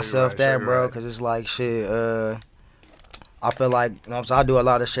call myself right, that, show you bro, right. because it's like shit. I feel like, you know what I'm saying, I do a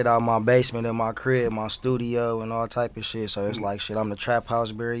lot of shit out of my basement, in my crib, my studio, and all type of shit. So it's like shit. I'm the Trap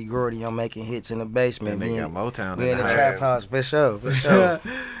House Barry Gordy. I'm making hits in the basement. Man, they Me got and- Motown we in in the the house. trap house for sure, for sure.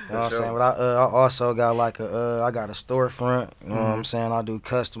 You know what I'm sure. saying? But I also got like I got a storefront. You know what I'm saying? I do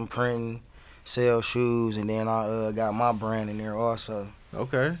custom printing, sell shoes, and then I got my brand in there also.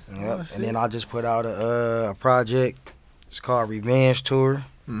 Okay. Yep. Oh, And then I just put out a project. It's called Revenge Tour.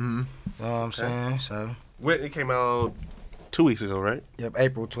 mm-hmm. You know what I'm saying? So, When it came out 2 weeks ago, right? yep,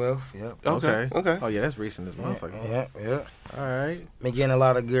 April 12th. Yep. Okay. Oh, yeah, that's recent as motherfucker. Yep. All right. Been getting a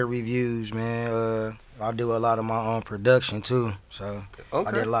lot of good reviews, man. I do a lot of my own production too. So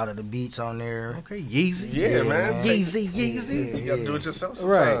I did a lot of the beats on there. Okay, Yeezy. Yeah, man. Yeezy, Yeezy. You gotta do it yourself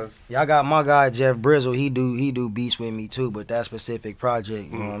Right. sometimes. Yeah, I got my guy Jeff Brizzle. He do beats with me too, but that specific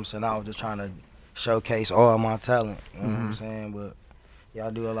project, you know what I'm saying? I was just trying to showcase all my talent. You know what I'm saying? But yeah,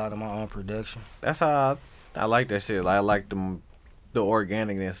 I do a lot of my own production. That's how I like that shit. Like, I like the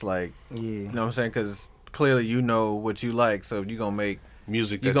organicness. Like, Yeah. you know what I'm saying? Because clearly you know what you like, so you gonna make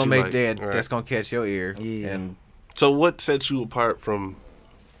Music you that gonna you make like. that Right. that's gonna catch your ear. Yeah. And So what sets you apart from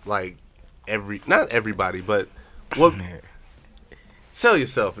like not everybody, but what sell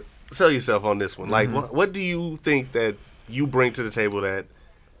yourself on this one. Like what do you think that you bring to the table that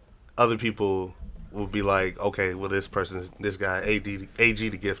other people will be like, okay, well this guy AG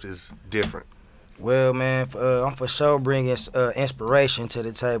the Gift is different. Well, man, I'm for sure bringing inspiration to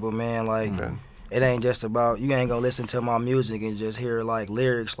the table, man. Like, it ain't just about, you ain't gonna listen to my music and just hear, like,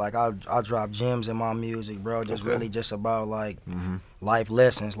 lyrics. Like, I drop gems in my music, bro. Just really just about, like, life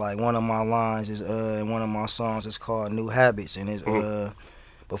lessons. Like, one of my lines is, in one of my songs is called New Habits. And it's,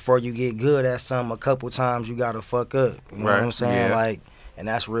 before you get good at something, a couple times you gotta fuck up. You know what I'm Right. saying? Yeah. Like, and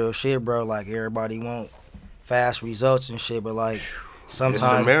that's real shit, bro. Like, everybody want fast results and shit, but like It's a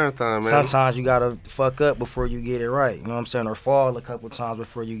sometimes marathon, man. sometimes you gotta fuck up before you get it right. You know what I'm saying? Or fall a couple times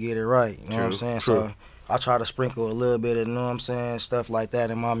before you get it right. You know what I'm True, saying? true. So I try to sprinkle a little bit of, you know what I'm saying, stuff like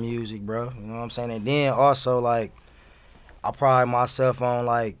that in my music, bro. You know what I'm saying? And then also like I pride myself on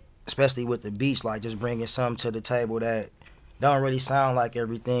like, especially with the beats, like just bringing something to the table that don't really sound like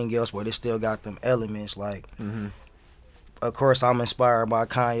everything else, but it still got them elements. Like, of course, I'm inspired by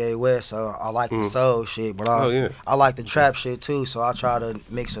Kanye West, so I like the soul shit, but I like the trap shit too. So I try to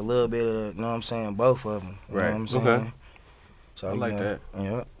mix a little bit of, you know what I'm saying, both of them. You know what I'm saying? Okay. So I like that.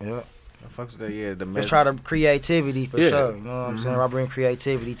 Yeah. I fucks with that. Yeah, the Just try to creativity for Yeah. sure. You know what I'm saying? I bring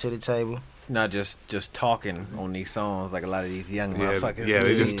creativity to the table. not just talking on these songs like a lot of these young motherfuckers. Yeah,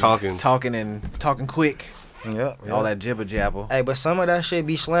 they just talking. talking quick. Yeah. All that jibber jabber. Hey, but some of that shit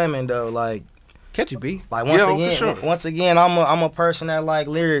be slamming though. Like Catchy beat. once again, I'm a person that like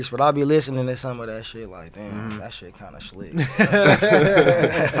lyrics, but I be listening to some of that shit. Like, damn, that shit kind of slick.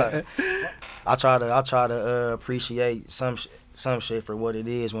 I try to appreciate some shit for what it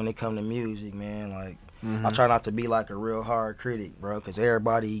is when it come to music, man. Like, I try not to be like a real hard critic, bro, because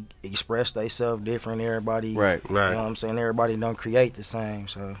everybody express themselves different. Everybody, Right. You know what I'm saying? Everybody don't create the same.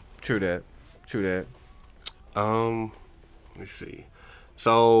 So True that. Let's see.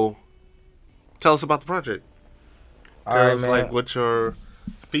 So, tell us about the project. all Tell right, us man. like what your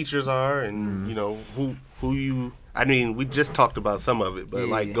features are, and you know who you. I mean, we just talked about some of it, but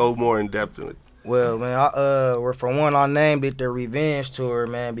like Yeah. go more in depth in it. Well, man, for one, I named it the Revenge Tour,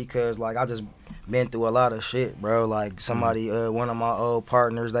 man, because like I just been through a lot of shit, bro. Like somebody, one of my old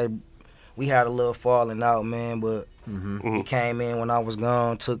partners, we had a little falling out, man, but he came in when I was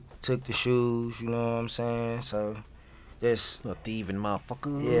gone, took the shoes, you know what I'm saying? So just Little thieving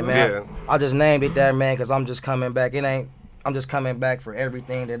motherfucker. yeah, man. Yeah. I just named it that, man, because I'm just coming back. I'm just coming back for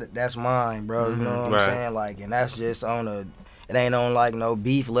everything that's mine, bro. You know what Right. I'm saying? Like, and that's just it ain't on like no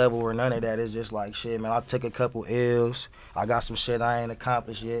beef level or none of that. It's just like shit, man. I took a couple L's. I got some shit I ain't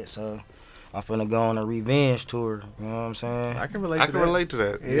accomplished yet, so I'm finna go on a revenge tour. You know what I'm saying? I can relate I to can that. relate to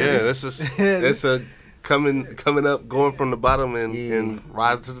that. Yeah. Yeah, this is it's a coming up, going from the bottom and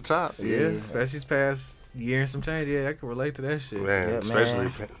rising to the top. Yeah, especially this past year and some change. Yeah, I can relate to that shit. Man, Yeah, especially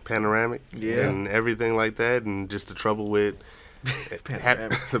man. panoramic Yeah. and everything like that, and just the trouble with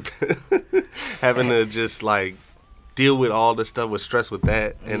Panoramic. having to just like deal with all the stuff with stress with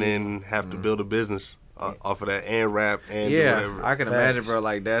that, and then have to build a business off of that and rap and do Yeah, whatever. I can Facts. imagine, bro.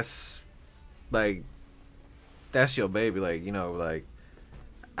 Like that's your baby. Like, you know, like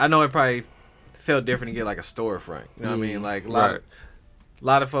I know it probably felt different to get like a storefront. You know what I mean? Like a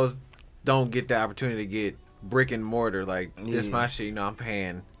lot of folks don't get the opportunity to get brick and mortar. Like this my shit. You know, I'm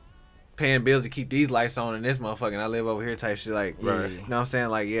paying bills to keep these lights on and this motherfucking I live over here type shit. Like, Right. you know what I'm saying?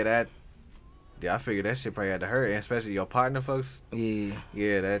 Like, yeah, I figured that shit probably had to hurt, and especially your partner, folks. Yeah,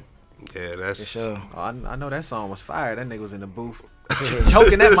 Yeah, that. Yeah, for that's sure. Oh, I know that song was fire. That nigga was in the booth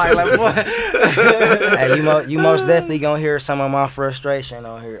choking that mic like what? Hey, you most definitely gonna hear some of my frustration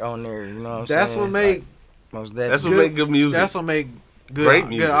on there. You know what I'm That's saying? what make Like, most definitely. that's what make good music. That's what make Great good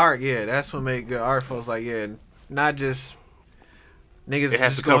music. art. Yeah, that's what make good art, folks. Like, yeah, not just niggas. It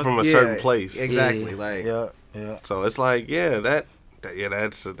has just to come going- from a certain place. Exactly. Yeah, Like, yeah. So it's like, that's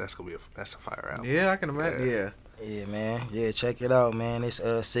gonna be that's a fire album. yeah, I can imagine. Yeah. Yeah, man. Yeah, check it out, man. It's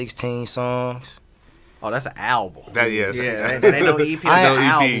 16 songs. Oh, that's an album. That yeah, Yeah, that ain't no EP. I That's an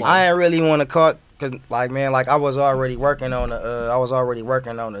ain't- album. I ain't really want to call cause like man, like I was already working on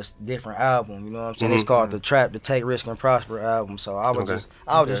a different album. You know what I'm saying? It's called the Take Risk and Prosper album. So I was Okay.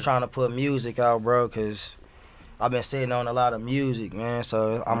 just trying to put music out, bro, cause I've been sitting on a lot of music, man.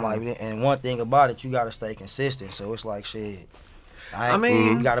 So I'm like, and one thing about it, you gotta stay consistent. So it's like shit. I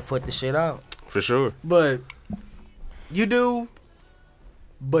mean- you gotta put the shit out. for sure. But you do,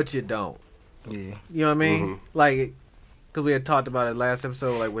 but you don't. Yeah. You know what I mean? Mhm. Like, cause we had talked about it last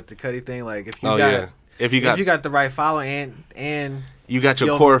episode, like with the Cuddy thing. Like, if you Oh got yeah, if you got the right following and your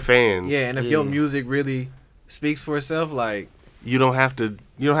your- core fans, yeah, and if your Yeah. music really speaks for itself, like, you don't have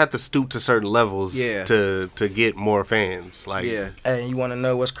to stoop to certain levels Yeah. to get more fans. Like yeah, And you want to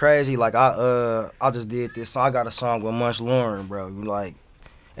know what's crazy? Like I just did this. I got a song with Munch Lauren, bro. Like,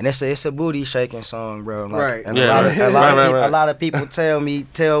 and it's a booty shaking song, bro. Like, Right. And Yeah. a Right. lot of people tell me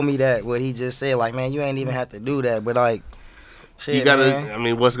that what he just said. Like, man, you ain't even have to do that. But like, shit, you gotta. man. I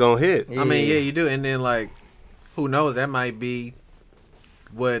mean, what's gonna hit? I mean, yeah, you do. And then, like, who knows? That might be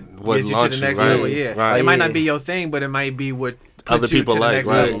what What gets you to launched the you, next right, level. Yeah, right. it might Yeah. not be your thing, but it might be what puts Other you people to the like, next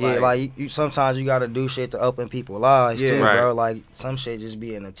right. level. Yeah, like you sometimes you gotta do shit to open people's eyes too, Yeah. Right. bro. Like some shit just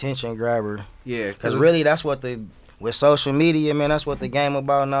be an attention grabber. yeah, Cause really, that's what with social media, man. That's what the game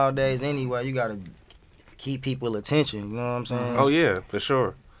about nowadays. Anyway, you gotta keep people attention. You know what I'm saying? Oh yeah, for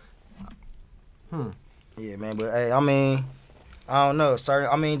sure. Yeah, man. But hey, I mean, I don't know.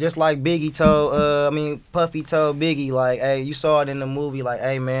 I mean, just like Biggie told, Puffy told Biggie, like, hey, you saw it in the movie, like,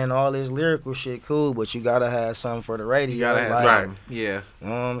 hey, man, all this lyrical shit cool, but you gotta have something for the radio. You gotta have like, something. Yeah. You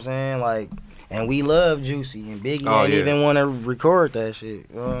know what I'm saying? Like, and we love Juicy, and Biggie Oh, ain't yeah. even want to record that shit.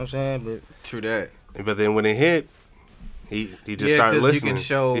 You know what I'm saying? But True that. But then when it hit, he just Yeah, started 'cause you can listening.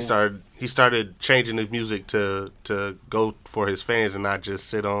 show- He started changing his music to go for his fans and not just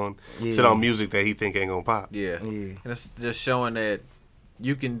sit on music that he think ain't gonna pop. Yeah. yeah, And it's just showing that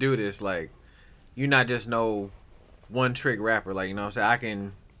you can do this. Like, you're not just no one trick rapper. Like, you know what I'm saying? I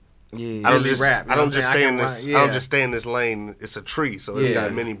can yeah. I don't really just rap, you I know don't what I'm just saying? stay I in can this. rhyme, I don't yeah. just stay in this lane. It's a tree, so it's Yeah.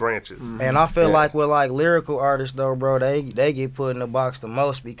 got many branches. And I feel Yeah. like with like lyrical artists though, bro, they get put in the box the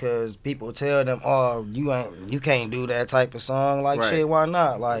most because people tell them, "Oh, you can't do that type of song." Like Right. shit, why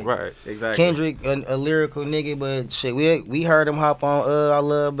not? Like Right. Exactly. Kendrick, a lyrical nigga, but shit, we heard him hop on. I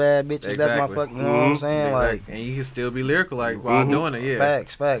love bad bitches. That's my Exactly. fucking. You know what I'm saying? Exactly. And you can still be lyrical, like, while doing it, yeah.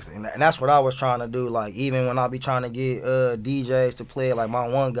 Facts, and that's what I was trying to do. Like even when I be trying to get DJs to play, like my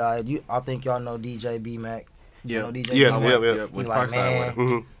one guy, I think y'all know DJ B Mac. You Yeah. know DJ Yeah, B yeah, Mac? yeah. He With like, Parkside man, with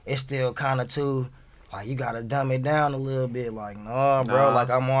him. Mhm. it's still kind of too. Like you gotta dumb it down a little bit. Like no, bro. Nah.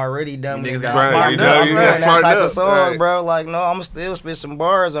 Like I'm already dumbing niggas it gotta down. smarten I'm up, doing you that gotta smarten type up, of song, right. bro. Like no, I'ma still spit some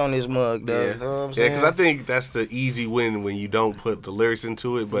bars on this mug, though. Yeah. You know what I'm Yeah, saying? because I think that's the easy win when you don't put the lyrics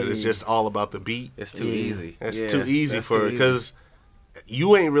into it, but it's Yeah. just all about the beat. It's too Yeah. easy. That's Yeah, too easy that's for too it because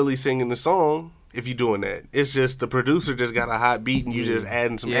you ain't really singing the song if you doing that. It's just the producer just got a hot beat and you just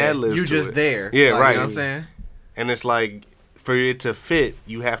adding some Yeah, ad libs. you to just it. there. Yeah, Like, right. You know what I'm saying? And it's like for it to fit,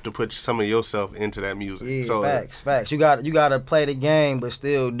 you have to put some of yourself into that music. Yeah, so facts. You gotta play the game, but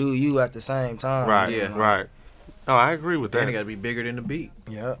still do you at the same time. right, Yeah. right. No, I agree with Then that. it gotta be bigger than the beat.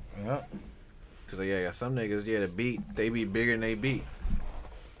 Yeah. Cause yeah, some niggas, the beat, they be bigger than they beat.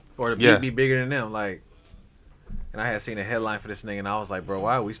 Or the beat Yeah. be bigger than them. Like, and I had seen a headline for this nigga and I was like, bro,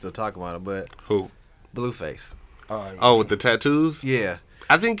 why are we still talking about it? But Who? Blueface. Oh, yeah. Oh, with the tattoos? Yeah.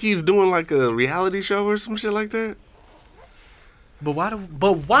 I think he's doing like a reality show or some shit like that. But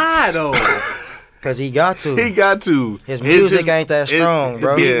why though? Cause he got to. He got to. His music ain't that strong,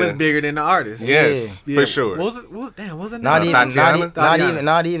 bro. He Yeah. was bigger than the artist. Yes, Yeah. for sure. What was it? Not even, Tatiana?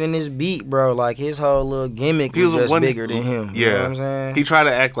 not even this beat, bro. Like his whole little gimmick He was was just one- bigger than him. You know what I'm saying? He tried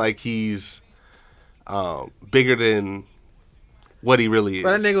to act like he's bigger than what he really is.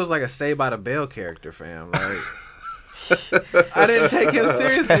 But that nigga was like a Saved by the Bell character, fam. Like, I didn't take him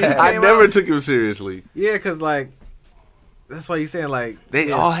seriously. He I came never out- took him seriously. Yeah, cause like, that's why you saying like They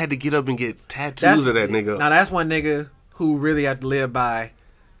yeah. all had to get up and get tattoos of that nigga. Now that's one nigga who really had to live by.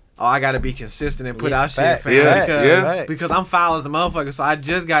 Oh, I gotta be consistent and put Yeah, out fact, shit, fam. yeah, because, yeah. because I'm foul as a motherfucker, so I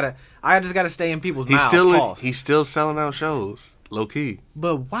just gotta stay in people's mouths. Pause. He's still selling out shows, low key.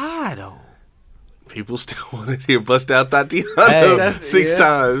 But why though? People still want to hear bust out Tatiana Hey, that's- 6 yeah.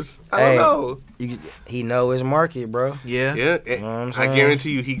 times. I Hey. don't know. He know his market, bro. Yeah. Yeah, know what I'm I saying?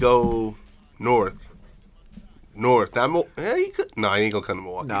 guarantee you he go north. Not yeah, he could. No, he ain't gonna come to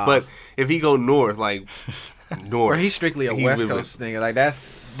Milwaukee. Nah. But if he go north, like north, Or he's strictly a he West really- Coast nigga. Like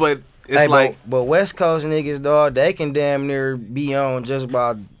that's. But it's Hey, like but West Coast niggas, dog, they can damn near be on just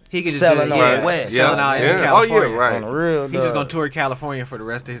by he could just selling do, on yeah, the West. selling out in yeah. California. Oh yeah, right. on the real. He just dog. gonna tour California for the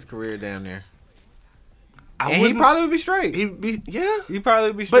rest of his career down there. I And he wouldn't- probably would be straight. he'd be yeah. He probably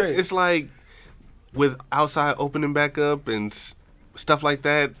would be But straight. it's like with outside opening back up and stuff like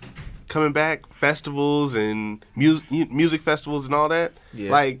that coming back, festivals and music festivals and all that. Yeah.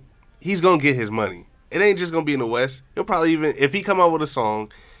 Like he's gonna get his money. It ain't just gonna be in the West. He'll probably even if he come out with a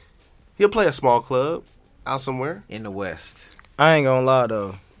song, he'll play a small club out somewhere. in the West. I ain't gonna lie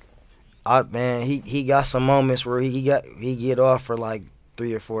though. Man, he got some moments where he get off for like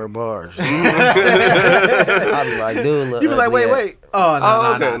 3 or 4 bars. I be like, dude, look. You be like, ugly wait, ass. wait. Oh no,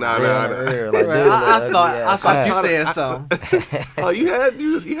 Oh, no, okay, no. nah. Real, like, Right, dude, I look thought ugly I ass. thought you Son. said something. Oh, you had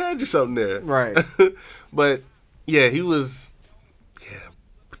you something there. Right. But yeah, he was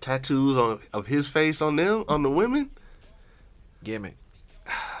tattoos of his face on the women. Gimmick.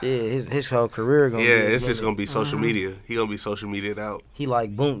 Yeah, his whole career gonna Yeah, be. it's just gonna be social media. He gonna be social media'd out. He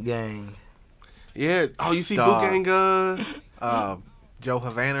like Boom Gang. Yeah. Oh, you see Dog. Boot Gang? Joe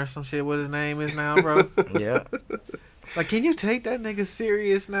Havana or some shit. What his name is now, bro? Yeah. Like, can you take that nigga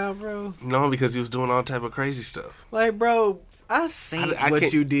serious now, bro? No, because he was doing all type of crazy stuff. Like, bro, I seen I what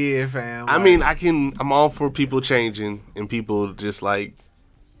can't- you did, fam. I Like, mean, I'm all for people changing and people just like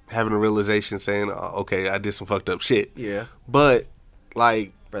having a realization saying, oh, okay, I did some fucked up shit. yeah, But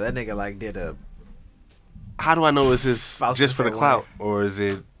like, bro, that nigga like did a. how do I know is this I was just for gonna the say clout or is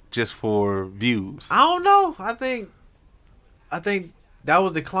it just for views? I don't know. I think that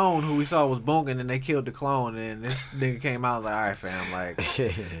was the clone who we saw was bonking, and they killed the clone, and this nigga came out like, all right, fam, like, you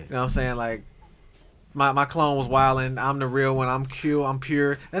know what I'm saying, like. My clone was wilding. I'm the real one. I'm Q. I'm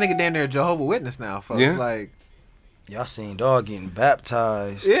pure. That nigga damn near a Jehovah Witness now, folks. Yeah. Like, Y'all seen dog getting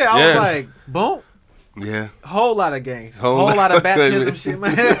baptized. yeah, I was like, boom. Yeah. Whole lot of gangs. Whole Whole lot of baptism shit,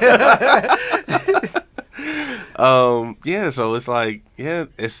 man. Yeah, so it's like, yeah,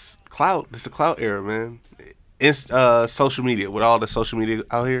 it's clout. It's a clout era, man. It's social media, with all the social media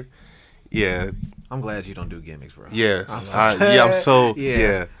out here. Yeah. I'm glad you don't do gimmicks, bro. Yeah. I'm I'm so Yeah.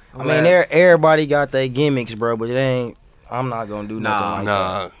 yeah. I mean, everybody got their gimmicks, bro, but it ain't. I'm not gonna do nothing like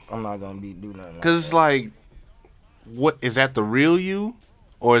Nah. that. I'm not gonna do nothing. Cause it's like, what is that the real you,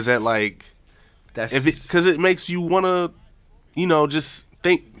 or is that like, That's because it makes you wanna, just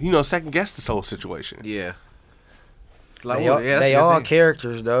think, second guess this whole situation. yeah. Like, They all, that's they the all thing.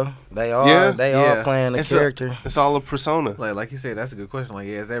 characters though. They all Yeah. they Yeah. all playing a It's character. It's all a persona. Like you said, that's a good question. Like,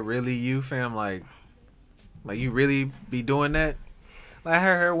 yeah, is that really you, fam? Like you really be doing that? Like, I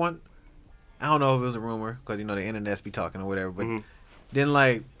heard one. I don't know if it was a rumor because the internet's be talking or whatever. But then,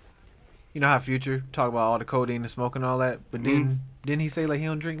 like, you know how Future talk about all the codeine and smoking and all that. But then didn't he say like he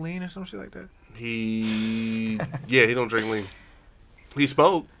don't drink lean or some shit like that? He don't drink lean. He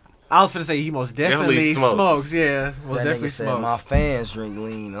spoke. I was finna say he most definitely Definitely smokes. smokes. Yeah, most That definitely nigga said, smokes. my fans drink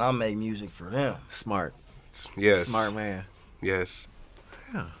lean and I make music for them. Smart, Yes. smart man. Yes.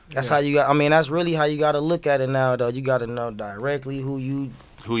 That's how you got. I mean, that's really how you got to look at it now, though. You got to know directly who you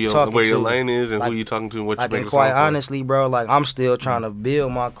talking Where your to. lane is and Like- who you talking to and what you like. make And a song quite for. honestly, bro, like I'm still trying to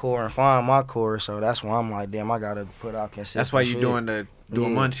build my core and find my core. So that's why I'm like, damn, I gotta put out consistent. That's why you shit. doing Yeah.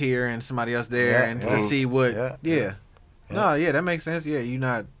 munch here and somebody else there, Yeah, and yeah. to see what. Yeah. Yeah. No, yeah, that makes sense. Yeah, you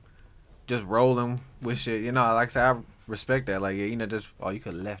not just rolling with shit. Like I said, I respect that. Like, yeah, just you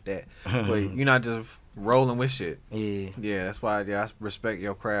could have left that, but you're not just rolling with shit. Yeah. Yeah, that's why. Yeah, I respect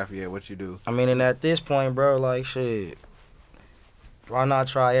your craft. Yeah, what you do. I mean, and at this point, bro, like shit, why not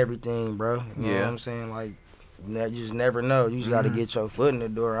try everything, bro? You know Yeah. what I'm saying? Like, you just never know. You just got to get your foot in the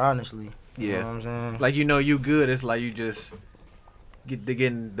door, honestly. You Yeah. know what I'm saying? Like you good. It's like you just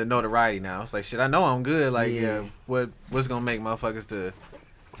getting the notoriety now. It's like shit. I know I'm good. Like Yeah. what's gonna make motherfuckers to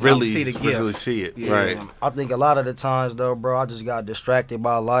Really see the gift? really see it. Yeah. Right. I think a lot of the times, though, bro, I just got distracted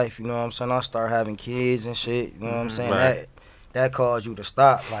by life. You know what I'm saying? I start having kids and shit. You know what I'm saying? Right. That caused you to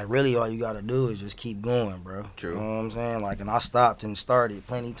stop. Like, really, all you got to do is just keep going, bro. True. You know what I'm saying? Like, and I stopped and started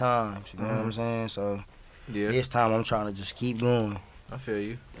plenty times. You know what I'm saying? So Yeah, this time, I'm trying to just keep going. I feel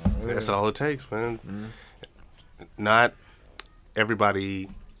you. That's all it takes, man. Not everybody.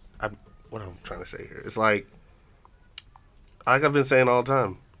 What I'm trying to say here. It's like I've been saying all the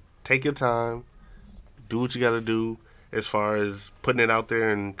time. Take your time. Do what you got to do as far as putting it out there,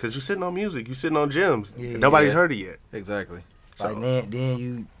 and because you're sitting on music, you're sitting on gems. Yeah. Nobody's heard it yet. Exactly. Like, So-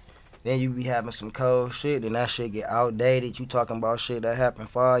 then you be having some cold shit, and that shit get outdated. You talking about shit that happened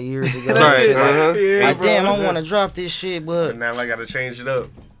 5 years ago. That shit, uh-huh. yeah, Like, bro. damn, I want to drop this shit, but And now I got to change it up.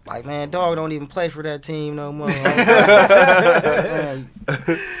 like, man, dog don't even play for that team no more. Man,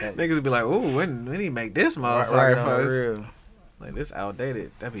 Niggas be like, ooh, when he make this motherfucker right on the first? real. Like, this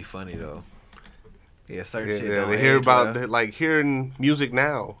outdated. That'd be funny though. Yeah, certain Yeah, shit. yeah, don't to hear age about well. like hearing music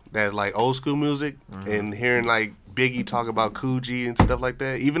now, that like old school music, and hearing like Biggie talk about Coogee and stuff like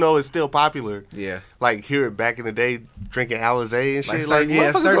that. Even though it's still popular, Yeah, like hear it back in the day, drinking Alizé and shit. Like, certain-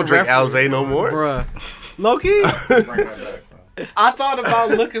 yeah, motherfuckers certain don't drink reference- Alizé no more. bruh. Low-key, Bring that back, bro. I thought about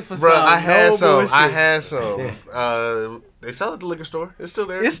looking for Bro, some. I had no some. bullshit. I had some. They sell it at the liquor store. It's still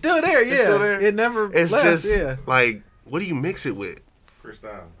there. It's still there. Yeah, It's still there. It never. It's left, just yeah. like, what do you mix it with? Chris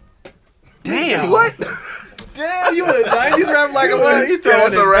Down. Damn. What? Damn, you a 90s rap like a what? You throwing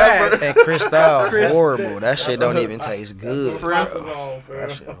was it a rapper. back. And Cristal, Chris- horrible. That shit don't even taste good. For real? Rappers on, fam.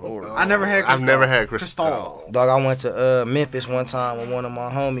 That shit horrible. I never had. I've never had Cristal. Cristal. Dog, I went to Memphis one time with one of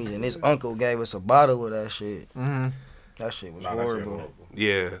my homies, and his uncle gave us a bottle of that shit. Mm-hmm. That shit was Nah, that shit horrible. horrible.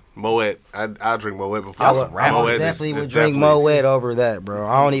 Yeah, Moet. I'll drink Moet before. Y'all I some would, I rappers. would Moet is- definitely is would drink definitely- Moet over that, bro.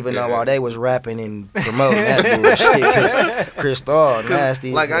 I don't even know Yeah. why they was rapping and promoting that bullshit. Cristal, nasty.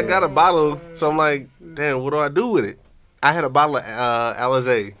 as Like I hell. got a bottle, so I'm like, damn, what do I do with it? I had a bottle of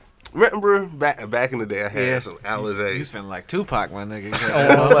Alizé. Remember back in the day, I had Yeah. some You Alizé. feeling like Tupac, my nigga.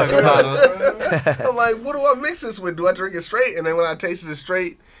 I'm like, what do I mix this with? Do I drink it straight? And then when I tasted it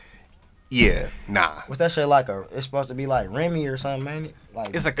straight, yeah, nah. What's that shit like? It's supposed to be like Remy or something, ain't it? Like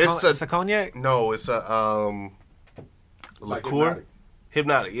It's a It's a- it's a cognac. No, it's a Like liqueur.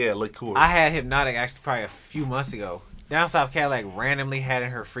 Hypnotic, yeah, liqueur. I had Hypnotic actually probably a few months ago. Down South Cat like randomly had it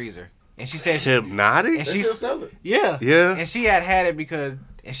in her freezer, and she said, Hypnotic? and They she's still sell it. yeah, Yeah. and she had it because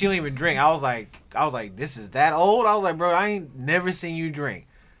and she don't even drink. I was like, this is that old? I was like, bro, I ain't never seen you drink,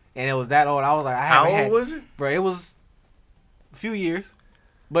 and it was that old. I was like, How old was it? Bro, it was a few years,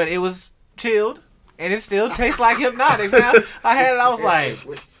 but it was chilled, and it still tastes like Hypnotic. Man, I had it. I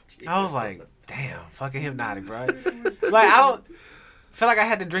was like, damn, fucking Hypnotic, bro. Like I don't feel like I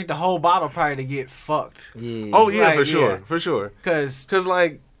had to drink the whole bottle prior to get fucked. Yeah. Oh yeah, Like, for sure, yeah. for sure. Cause Cause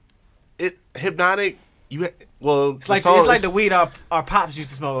like, it Hypnotic. it's like the weed our pops used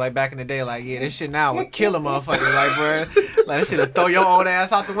to smoke like back in the day. Like, yeah, this shit now would kill a motherfucker. Like, bro, like this shit'll throw your old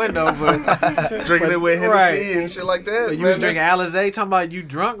ass out the window. But drinking it with Hennessy right. and shit like that. you man, was drinking Alizé, talking about you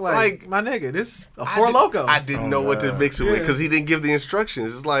drunk. Like my nigga, this a Four Loko. I didn't know what to mix it with Yeah. because he didn't give the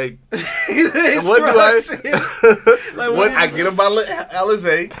instructions. It's like, What what do Like, what what I is- get a bottle of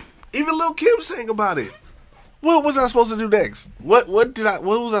Alizé. Even Lil Kim sang about it. What was I supposed to do next? What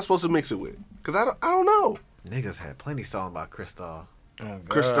was I supposed to mix it with? Because I don't know. Niggas had plenty song about Cristal. Oh, God.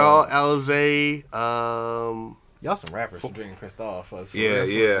 Cristal, Alizé, Y'all some rappers for drinking Cristal, folks. yeah.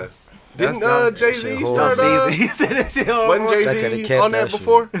 That's Didn't not- Jay-Z shit start? Season. He said that shit on Wasn't That coulda Jay-Z kept on that that shit.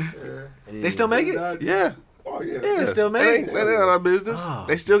 before? They still make it? Yeah. Oh yeah. Yeah. still That make ain't our business. Oh.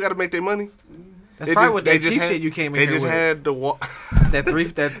 They still got to make their money. That's They probably just- what they that just cheap had- shit you came in They here just with. had the That three no,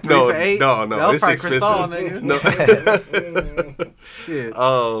 for $8? no, That was it's probably expensive. Cristal, nigga. No. Shit.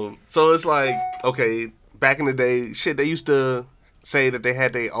 So it's like, okay, back in the day, shit, they used to say that they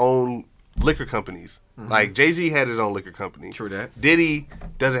had their own liquor companies. Like Jay-Z had his own liquor company. True that. Diddy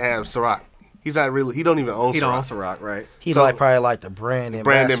doesn't have Ciroc. He's not really. He don't even own He don't own Ciroc. Ciroc, right? He's So- like probably like the brand ambassador.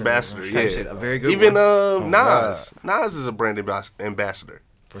 Brand ambassador, Type yeah. shit, a very good Even one. Nas. Nas is a brand ambassador.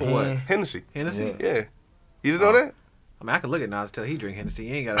 For what? him. Hennessy. Hennessy? Yeah. Yeah. You didn't know that? I mean, I could look at Nas till he drink Hennessy.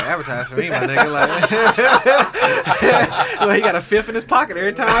 He ain't got to advertise for me, my nigga. Like he got a fifth in his pocket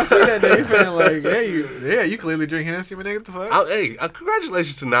every time I see that nigga. Feeling like, you clearly drink Hennessy, my nigga. What the fuck? Hey,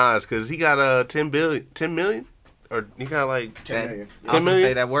 congratulations to Nas because he got 10 million? Or he got like That- 10 million. I was gonna million?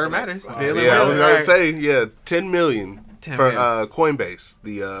 say that word matters. Wow. Bill and Yeah, I Will, was gonna right. say 10 million 10 for million. Coinbase,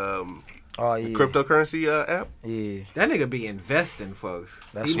 the Oh yeah. cryptocurrency app. Yeah. That nigga be investing, folks.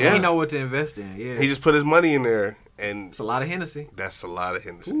 That's He right. know what to invest in. Yeah, He just put his money in there, and it's a lot of Hennessy. that's a lot of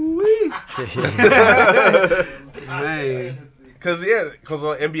Hennessy. Man, Because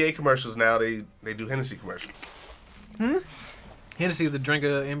on NBA commercials now they do Hennessy commercials. Hennessy's the drink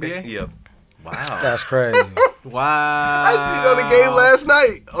of NBA. Yep. Wow, That's crazy. wow. I seen it on the game last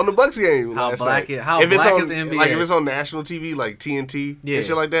night on the Bucks game. How last black night. it- how if it's black on, is the NBA? Like if it's on national TV, like TNT Yeah. and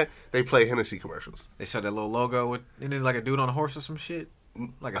shit like that, they play Hennessy commercials. They showed that little logo with, and then like a dude on a horse or some shit,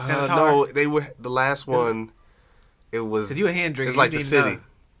 like a centaur. No, they were the last one. It was. Cause you a hand drinker. It's like you the need city. to know.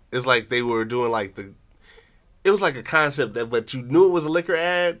 It's like they were doing like the. It was like a concept that, but you knew it was a liquor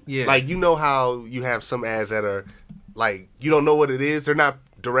ad. Yeah. Like you know how you have some ads that are, like you don't know what it is. They're not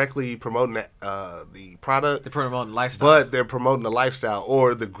directly promoting the product, They're promoting lifestyle. but they're promoting the lifestyle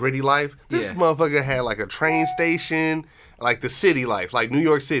or the gritty life. This Yeah. motherfucker had like a train station, like the city life, like New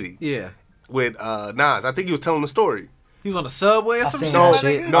York City yeah, with Nas. I think he was telling the story. he was on the subway or I some seen shit. that my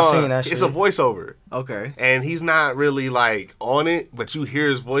shit. nigga? No. I No, seen that it's shit. a voiceover. Okay. And he's not really like on it, but you hear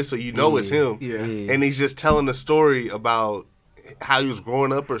his voice, so you know it's him. Yeah. Yeah. And he's just telling a story about how he was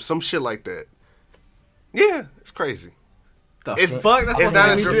growing up or some shit like that. Yeah, it's crazy. The It's fuck? That's it's what not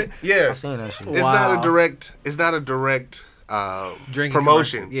a we dir- drink. yeah. I seen that shit. It's Wow. not a direct. It's not a direct Drinking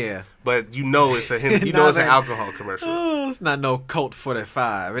promotion. commercial. Yeah. But you know it's a him. You know it's an alcohol commercial. Oh, it's not no Colt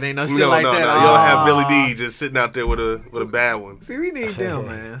 45. It ain't no shit No, like no, that. no. You don't have Oh. Billy D just sitting out there with a bad one. See, we need them,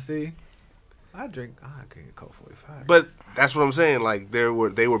 man. See, I drink. I can't get Colt 45. But that's what I'm saying. Like they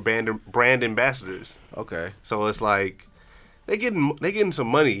were brand ambassadors. Okay. So it's like they getting some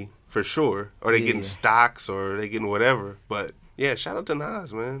money for sure, or they Yeah. getting stocks, or they getting whatever. But yeah, shout out to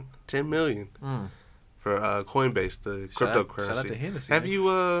Nas, man. 10 million for Coinbase, the Shout out- cryptocurrency. shout out to Hennessy, Have man.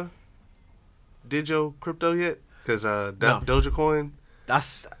 you did your crypto yet? Because No. Dogecoin.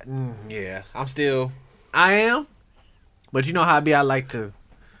 That's yeah. I am, but you know how I be. I like to.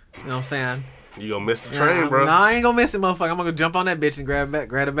 You know what I'm saying? You gonna miss the Yeah, train, bro? No, I ain't gonna miss it, motherfucker. I'm gonna jump on that bitch and grab it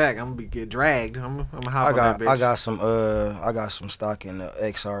back. I'm gonna get dragged. I'm gonna hop on that bitch. I got some stock in the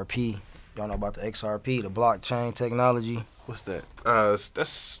XRP. Y'all know about the XRP, the blockchain technology. What's that? That's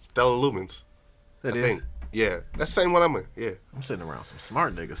Stellar Lumens. That I is. think. Yeah, that's the same one I'm in. Yeah, I'm sitting around some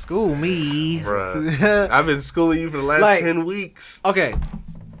smart niggas. School me. bruh. I've been schooling you for the last Like- 10 weeks. Okay,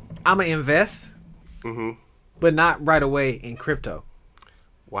 I'm gonna invest, hmm but not right away in crypto.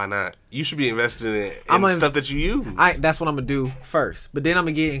 Why not? You should be investing in I'm gonna- stuff that you use. That's what I'm gonna do first, but then I'm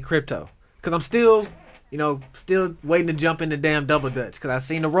gonna get in crypto because I'm still waiting to jump in the damn double dutch because I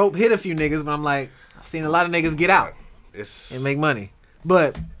seen the rope hit a few niggas, but I'm like, I've seen a lot of niggas get out It's and make money.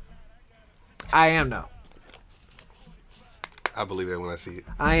 But I am though. I believe that when I see it.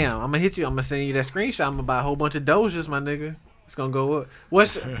 I am. I'm gonna hit you. I'm gonna send you that screenshot. I'm gonna buy a whole bunch of Dojas, my nigga. It's gonna go up. What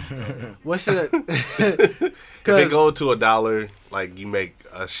should If it go to $1, like you make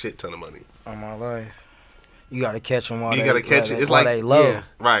a shit ton of money. On my life. You gotta catch them while You they, gotta catch while it. It's while like they low. yeah.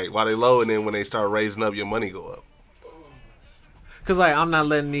 Right, while they low, and then when they start raising up, your money go up. Cause like I'm not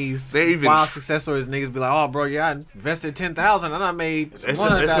letting these They even- wild success stories niggas be like, oh bro, yeah, I invested 10,000 and I made It's a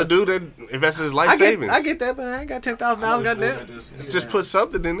 100,000. dude that invests his life I get, savings. I get that, but I ain't got $10,000. Goddamn. Just put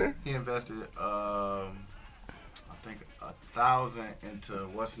something in there. He invested, I think 1,000 into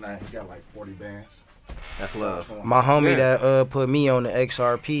what's name. He got like 40 bands. That's love. My homie Yeah. that put me on the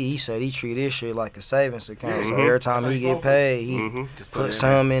XRP, he said he treat this shit like a savings account. Yeah, so mhm. every time he get paid, he Mm-hmm. Just put it in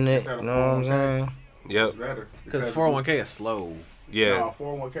some in it. Instead You of know what I'm 401k. saying? Yep. It's better. because 401k is slow. Yeah. No,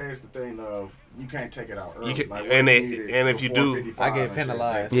 401k is the thing of you can't take it out early. You can- Like, and what they- you need and it if you for do- 455 I get and shit.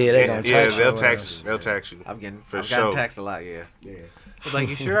 penalized. Yeah, they gonna Yeah, tax they'll your tax. ass. They'll tax you. I've gotten sure. taxed a lot. Yeah. Yeah. But like,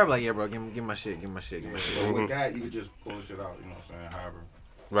 you sure? I'm like, yeah, bro. Give me my shit. Give me my shit. Give me my shit. But with that, you could just pull the shit out. You know what I'm saying? However,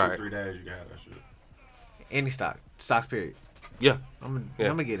 Right. 2-3 days you can have that shit. Any stocks. Period. Yeah. I'm Yeah.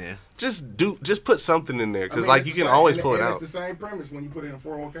 gonna get in. Just put something in there, because I mean, like it's you the can same- always and pull it and out. It's the same premise when you put it in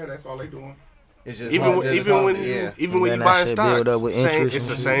 401k. That's all they doing. It's just Even hard- when, it's even hard when to- yeah. even And when then you that buying shit stocks, build up with same, interest it's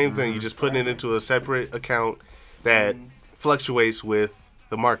the and same thing. You just putting it into a separate account that fluctuates with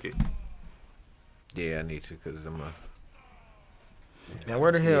the market. Yeah, I need to because I'm a. Now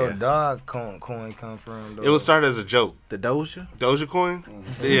where the hell Yeah. dog coin come from? Though? It was started as a joke. The Doja. Doja Coin.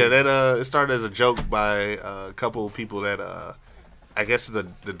 Yeah, that it started as a joke by a couple of people that I guess the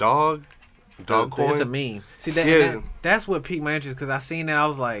dog coin. It's a meme. See that, Yeah. that's what piqued my interest because I seen that I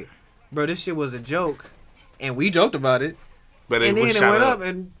was like, bro, this shit was a joke, and we joked about it, but and then was it shot went up,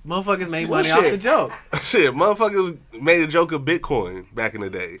 and motherfuckers made Well, money off shit. the joke. Shit, motherfuckers made a joke of Bitcoin back in the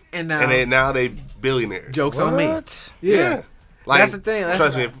day, And now- now they billionaires. Jokes on me. What? Yeah. Like, That's the thing, that's-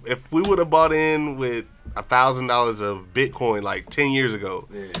 trust me, if we would have bought in with $1,000 of Bitcoin like 10 years ago,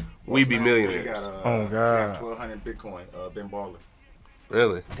 Yeah. we'd be He millionaires. got, Oh, God. 1,200 Bitcoin. Ben Baller.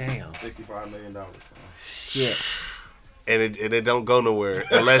 Really? Damn. $65 million. Shit. And it don't go nowhere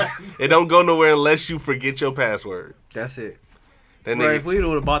unless you forget your password. That's it. That Bro, nigga, if we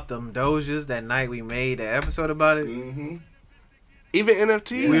would have bought them Dojas that night we made the episode about it, Mm-hmm. even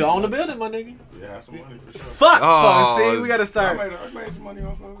NFT. we'd own the building, my nigga. Yeah, some money for sure. Fuck. Oh. See, we gotta I start. made some money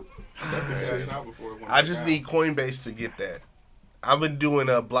off of it. Definitely had it out before it went I just down. need Coinbase to get that. I've been doing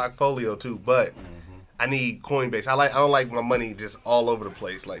a Blockfolio too, but I need Coinbase. I don't like my money just all over the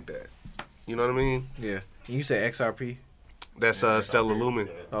place like that. You know what I mean? Yeah. You say XRP? That's Stellar Lumen.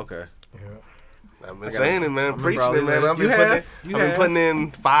 Okay. I've been saying it, man. I'm Preaching probably it, man. like- I've been You putting have. it. You I've been have. putting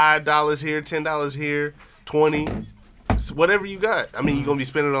in $5 here, $10 here, 20, whatever you got. I mean, you're gonna be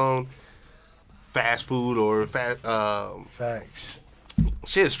spending on fast food or Facts.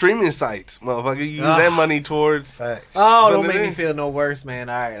 shit streaming sites, motherfucker. You use Ah. that money towards. Facts. Oh, Putting don't it make me in. feel no worse, man.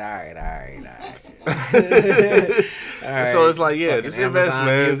 All right. All right. So it's like, yeah, Fucking just invest, Amazon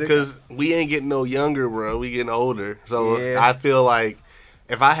man, Music. because we ain't getting no younger, bro. We getting older. So Yeah. I feel like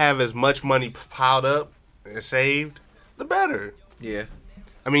if I have as much money piled up and saved, the better. Yeah.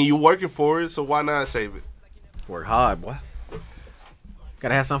 I mean, you working for it, so why not save it? Work hard, boy.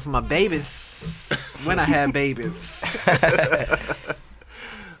 Gotta have something for my babies when I have babies.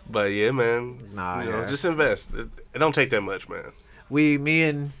 But yeah, man. Nah, you know, yeah. just invest. It don't take that much, man. Me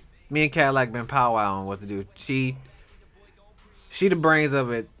and Cadillac been powwow on what to do. She the brains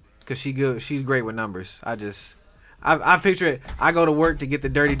of it because she's great with numbers. I picture it. I go to work to get the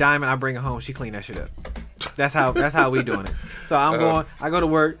dirty diamond. I bring it home. She clean that shit up. That's how we doing it. So I go to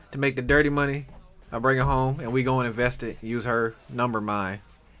work to make the dirty money. I bring it home and we go and invest it. Use her number mine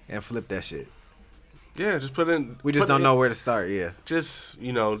and flip that shit. Yeah, just put in. We just don't know where to start. Yeah. Just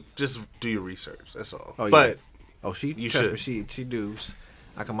just do your research. That's all. Oh, yeah. But Oh, You trust me, should. she does.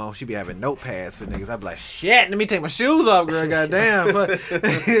 I come home, she be having notepads for niggas. I be like, shit, let me take my shoes off, girl. Goddamn. But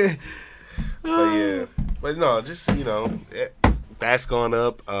yeah, but no, just that's going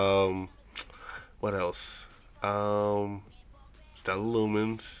up. What else? Stellar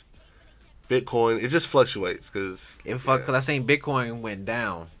Lumens, Bitcoin. It just fluctuates because Cause I seen Bitcoin went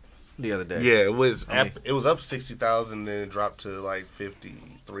down the other day. yeah, it was I mean- it was up 60,000, then it dropped to like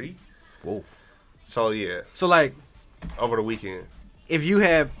 53. Whoa. So yeah, So like, over the weekend. if you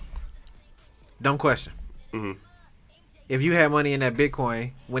had, dumb question. Mhm. If you had money in that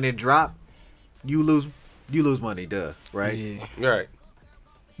Bitcoin, when it dropped, you lose money, duh, right? Yeah. Right.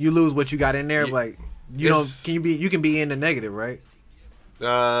 You lose what you got in there, Yeah. like It's- you can be in the negative, right?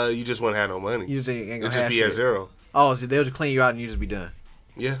 You just wouldn't have no money. You just ain't It'd gonna just have be shit. at zero. Oh, so they'll just clean you out and you just be done.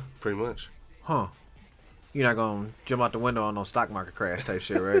 Yeah, pretty much. Huh. You're not gonna jump out the window on no stock market crash type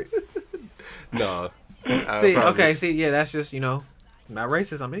shit, right? No. See, okay, yeah, that's just, not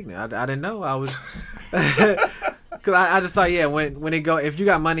racist. I'm ignorant. I didn't know. I was, cause I just thought, yeah, when it go, if you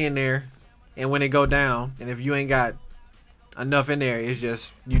got money in there, and when it go down, and if you ain't got enough in there, it's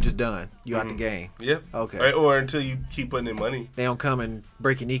just you just done. You out the game. Yep. Okay. Or until you keep putting in money. They don't come and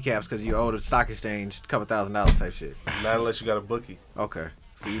break your kneecaps because you owe the stock exchange a couple $1,000 type shit. Not unless you got a bookie. Okay.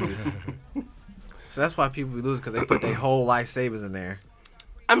 So you just. So that's why people be losing because they put their whole life savings in there.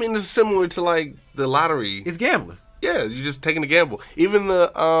 I mean, it's similar to like the lottery. It's gambling. Yeah, you're just taking a gamble. Even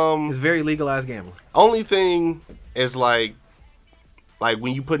the It's very legalized gambling. only thing is like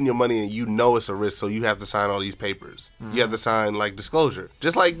when you put in your money and you know it's a risk, so you have to sign all these papers. Mm-hmm. You have to sign like disclosure,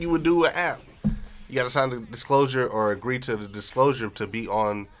 just like you would do an app. You got to sign the disclosure or agree to the disclosure to be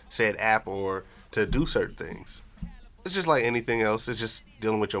on said app or to do certain things. It's just like anything else. It's just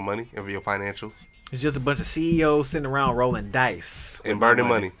dealing with your money and your financials It's just a bunch of CEOs sitting around rolling dice and with my burning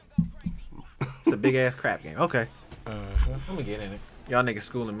money. It's a big ass crap game. Okay. I'm gonna get in it. Y'all niggas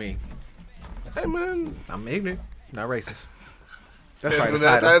schooling me. Hey man, I'm ignorant, not racist. That's Isn't probably the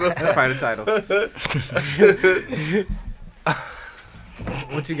that title. title? That's probably the title.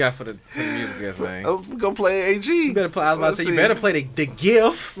 What you got for the music guest, man? I'm gonna play AG. You better play. I was about to say you better play the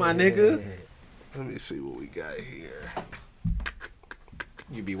GIF, my nigga. Let me see what we got here.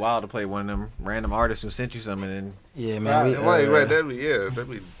 You'd be wild to play one of them random artists who sent you something and Yeah, man. Right, that'd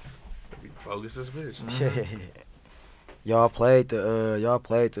be bogus as a bitch. Y'all played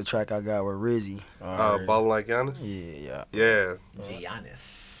the track I got with Rizzy. Ballin' Like Giannis? Yeah.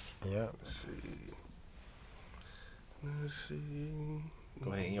 Giannis. Yeah. Let's see.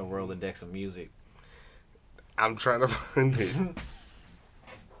 Go ahead and you'll roll the decks of music. I'm trying to find it.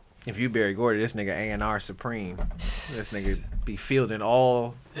 If you Barry Gordy, this nigga A&R Supreme. This nigga be fielding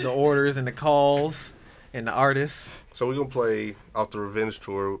all the orders and the calls and the artists. So we're gonna play off the Revenge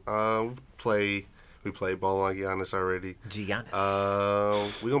Tour. We played Ballin' Like Giannis already. Giannis.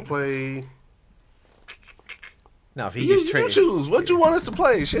 We're gonna play. Now if he You gets traded, choose what you want us to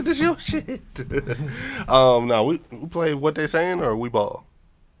play. Shit, this your shit. No, we play What They Saying or We Ball.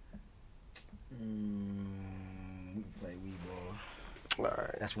 We play Weeball. All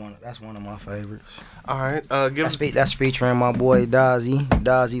right. That's one of my favorites. All right. That's featuring my boy Dazzy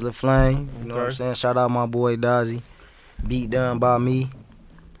LaFlame. You know what I'm Okay. saying? Shout out my boy Dazzy. Beat done by me.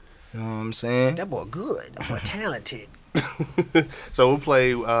 You know what I'm saying? that boy good. That boy talented. So we'll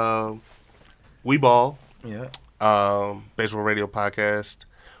play We Ball. Yeah. Baseball Radio Podcast.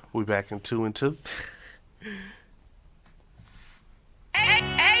 We'll be back in 2 and 2.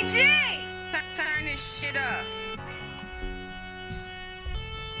 AG! Turn this shit up.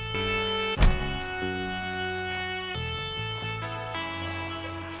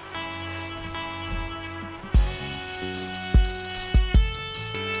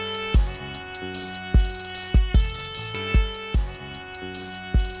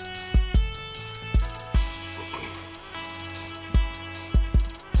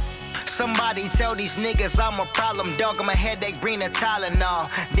 Somebody tell these niggas I'm a problem, dog. I'm a headache, bring a Tylenol.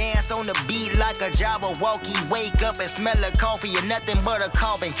 Dance on the beat like a Jabberwocky. Wake up and smell a coffee. You're nothing but a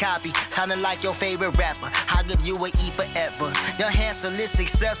carbon copy. Sounding like your favorite rapper. I'll give you a E forever. Your hustle is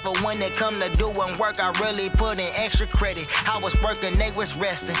successful when it come to doing work. I really put in extra credit. I was working, they was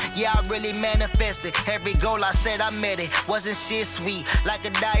resting. Yeah, I really manifested. Every goal I said I met it. Wasn't shit sweet like a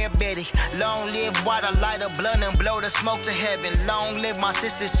diabetic. Long live while I light a blunt and blow the smoke to heaven. Long live my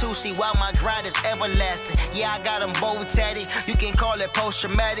sister Susie while my grind is everlasting. Yeah, I got them both tatted. You can call it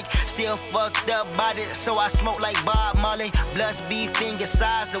post-traumatic. Still fucked up by it, so I smoke like Bob Marley. Bloods be finger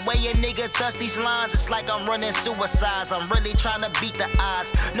size. The way a nigga touch these lines, it's like I'm running suicides. I'm really trying to beat the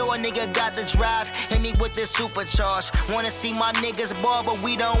odds. Know a nigga got the drive. Hit me with the supercharge. Wanna see my niggas ball, but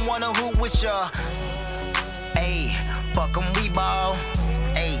we don't wanna hoop with y'all. Ayy, fuck 'em, we ball.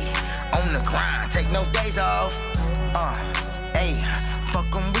 Ayy, on the grind, take no days off. Ayy,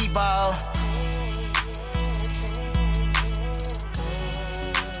 fuck 'em, we ball.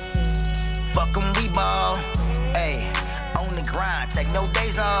 Fuck 'em, we ball. Ayy, on the grind, take no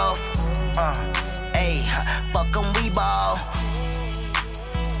days off. Ayy, fuck 'em, we ball.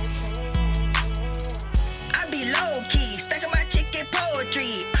 I be low key, stacking my chicken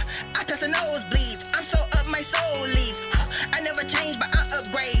poetry. I pass the nosebleeds, I'm so up my soul leaves. I never change, but I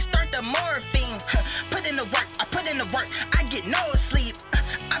upgrade. Start the morphine. Put in the work, I put in the work. I get no sleep.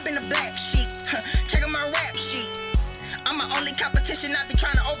 I've been a black sheep. Check out my rap sheet. I'm my only competition. I be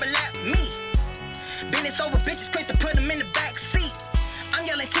trying to overlap me. Business over bitches, quick to put them in the back seat. I'm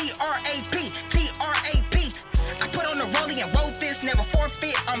yelling T-R-A-P, T-R-A-P. I never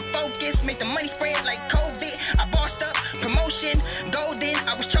forfeit. I'm focused, make the money spread like COVID. I bossed up, promotion, golden.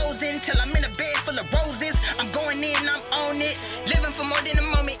 I was chosen till I'm in a bed full of roses. I'm going in, I'm on it, living for more than a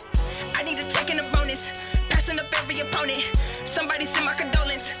moment. I need a check and a bonus, passing up every opponent. Somebody send my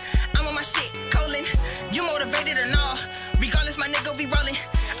condolence. I'm on my shit, colon. You motivated or nah? Regardless, my nigga, we rollin'.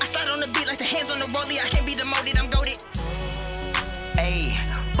 I slide on the beat like the hands on the rollie. I can't be demoted, I'm goated. Ayy,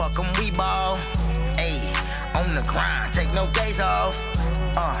 fuck 'em, we ball. Ayy, on the grind, take no days off.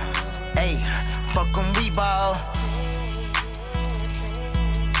 Ayy, fuck 'em, we ball.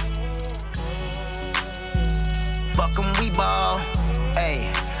 Fuck 'em, we ball. Ayy,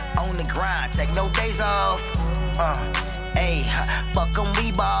 on the grind, take no days off. Ayy, fuck 'em,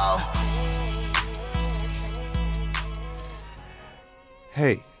 we ball.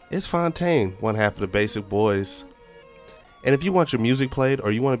 Hey, it's Fontaine, one half of the Basic Boys. And if you want your music played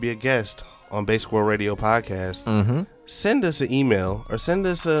or you want to be a guest on Basic World Radio Podcast, send us an email or send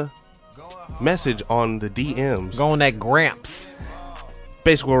us a message on the DMs. Go on that Gramps.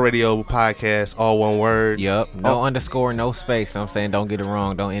 Basic World Radio Podcast, all one word. Yup. No underscore, no space. Know what I'm saying? Don't get it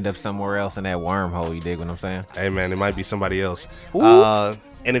wrong. Don't end up somewhere else in that wormhole. You dig what I'm saying? Hey, man, it might be somebody else.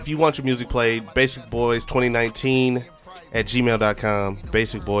 And if you want your music played, basicboys2019 at gmail.com.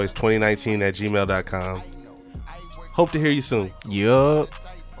 Basicboys2019 at gmail.com. Hope to hear you soon. Yup.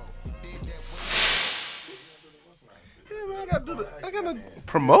 Yeah, man, I gotta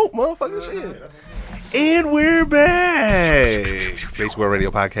promote motherfucking shit. And we're back. Basic World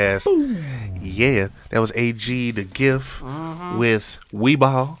Radio Podcast. Yeah, that was AG the Gift with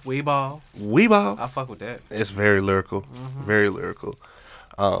Weeball. Weeball. I fuck with that. It's very lyrical. Very lyrical.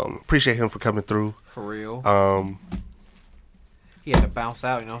 Appreciate him for coming through. For real. He had to bounce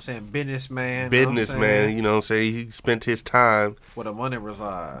out, you know what I'm saying? Businessman. You know what I'm saying? You know what I'm saying? He spent his time. Where the money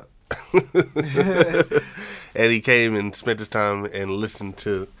reside. And he came and spent his time and listened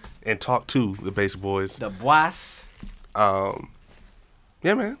to and talked to the Basic Boys. The boss. Yeah,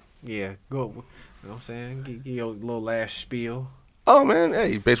 man. Yeah, go. You know what I'm saying? Give your little last spiel. Oh, man.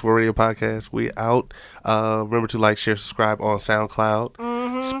 Hey, Basic World Radio Podcast. We out. Remember to like, share, subscribe on SoundCloud,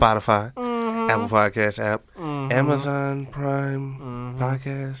 Spotify, Apple Podcasts app, Amazon Prime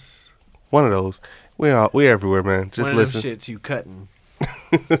Podcasts. One of those. We're everywhere, man. Just One listen. Of them shits you cutting.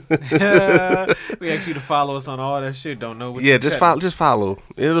 We ask you to follow us on all that shit. Don't know what. Yeah, just follow.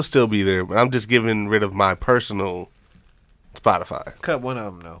 It'll still be there. But I'm just getting rid of my personal Spotify. Cut one of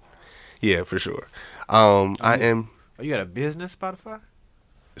them though. Yeah, for sure. I am. Oh, you got a business Spotify?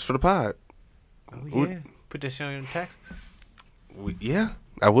 It's for the pod. Oh, yeah. Put that shit on your taxes. Yeah,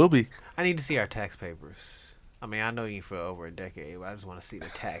 I will be. I need to see our tax papers. I mean, I know you for over a decade, but I just want to see the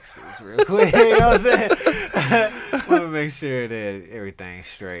taxes real quick. You know what I'm saying? I want to make sure that everything's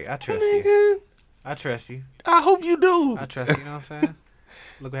straight. I trust you. I trust you. I hope you do. I trust you. You know what I'm saying?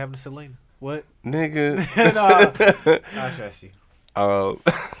 Look what happened to Selena. What? Nigga. No, I trust you.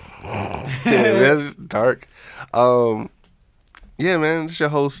 Yeah, that's dark. Yeah, man, it's your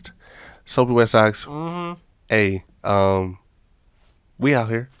host, Soapy West Sox. Hey, we out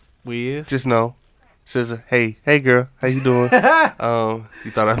here. We is. Just know, SZA, hey girl, how you doing? You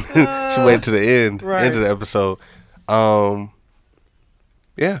thought I should wait to the end of the episode.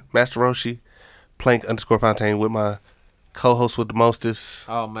 Yeah, Master Roshi, Plank _Fontaine with my co-host with the mostest.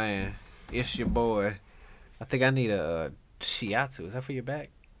 Oh man, it's your boy. I think I need a shiatsu. Is that for your back?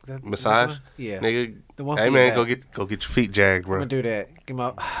 Is that Massage? Yeah. Nigga, The one hey for man, your go get your feet jagged, bro. I'm gonna do that. Give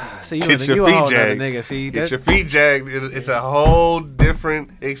my. See, you Get you your a feet whole nother jagged. nigga. See, Get your feet jagged. It's a whole different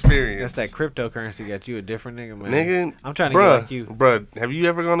experience. that's that cryptocurrency got you a different nigga, man. Nigga, I'm trying to get like you. Bruh, have you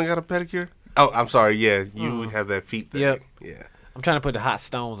ever gone and got a pedicure? Oh, I'm sorry. Yeah, you have that feet thing. Yep. Yeah. I'm trying to put the hot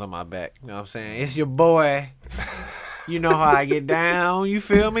stones on my back. You know what I'm saying? It's your boy. You know how I get down. You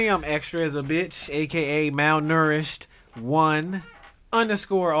feel me? I'm extra as a bitch, aka malnourished one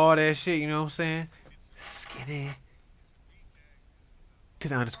 _ all that shit. You know what I'm saying? Skinny. To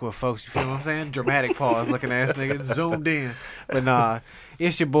the _ folks. You feel what I'm saying? Dramatic pause, looking ass nigga, zoomed in. But nah,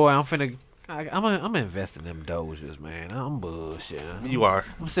 it's your boy. I'm investing in them doges, man. I'm bullshitting. You are.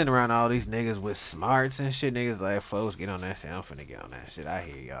 I'm sitting around all these niggas with smarts and shit. Niggas like, folks, get on that shit. I'm finna get on that shit. I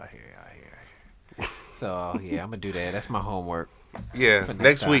hear y'all here. So, yeah, I'm gonna do that. That's my homework. Yeah. For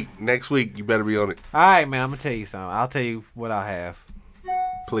Next time. week, you better be on it. All right, man. I'm gonna tell you something. I'll tell you what I have.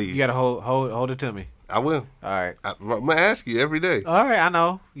 Please. You gotta hold it to me. I will. All right. I'm gonna ask you every day. All right. I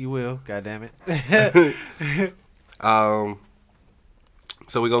know you will. God damn it.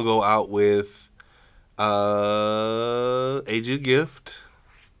 So we're gonna go out with AG the Gift.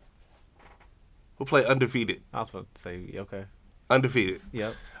 We'll play Undefeated. I was supposed to say okay. Undefeated.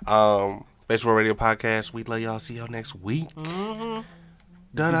 Yep. Space World Radio Podcast. We love y'all. See y'all next week. Mm-hmm.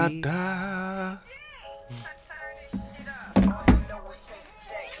 Da da da.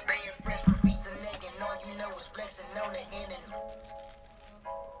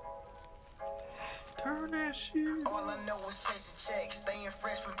 Turn that shit. All I know is chasing checks, staying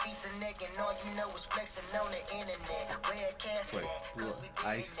fresh from pizza neck, and all you know is flexing on the internet. Where a casket at? Cause we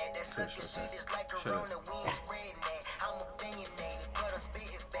doing that. That sucker shit is like Corona, we ain't spreading that. I'm opinionated, but I'm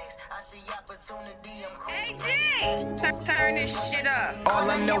spitting facts. I see opportunity, I'm AG, turn this shit up. all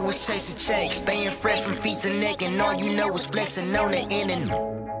I know is chasing checks, staying fresh from pizza neck, and all you know is flexing on the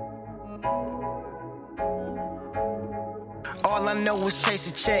internet. All I know is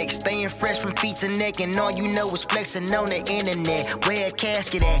chasing checks, staying fresh from pizza neck, and all you know is flexing on the internet. Where a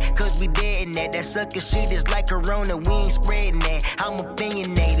casket at? Cause we betting that. That sucker shit is like Corona, we ain't spreading that. I'm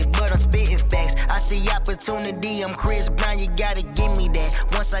opinionated, but I'm spitting facts. I see opportunity, I'm Chris Brown, you gotta give me that.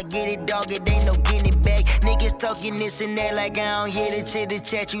 Once I get it, dog, it ain't no getting it back. Niggas talking this and that like I don't hear the chitter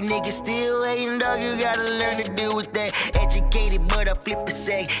chat. You niggas still hating, dog, you gotta learn to deal with that. Educated, but I flip the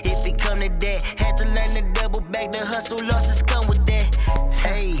sack if it come to that. Had to learn to double back, the hustle losses come with that.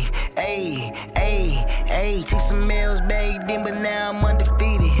 Ayy, ayy, ayy, ayy. Took some L's back then, but now I'm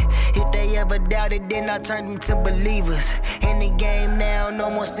undefeated. If they ever doubted, then I turned them to believers. In the game now, no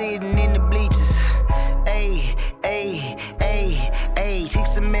more sitting in the bleachers. Ayy, ayy, ayy, ayy. Took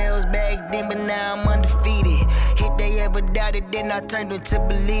some L's back then, but now I'm undefeated. If they ever doubted, then I turned them to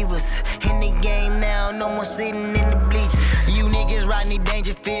believers. In the game now, no more sitting in the bleachers. You niggas Rodney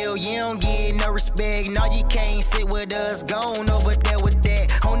Dangerfield, you don't get no respect. No, you can't sit with us, gone over there with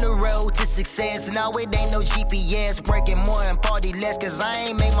that. On the road to success, now it ain't no GPS. Working more and party less, cause I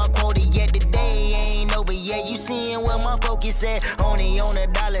ain't made my quota yet. The day ain't over yet, you seeing where my focus at. Only on a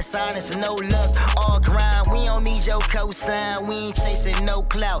dollar sign, it's no luck, all grind. We don't need your cosign, we ain't chasing no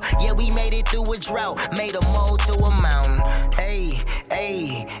clout. Yeah, we made it through a drought, made a mold to a mountain. Ayy,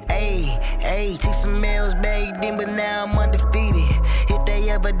 ayy, ayy, ayy. Took some L's back then, but now I'm undefeated. If they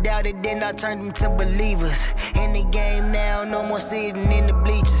ever doubted, then I turned them to believers. In the game now, no more sitting in the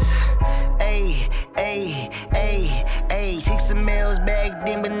bleachers. Ayy, ayy, ayy, ayy. Took some L's back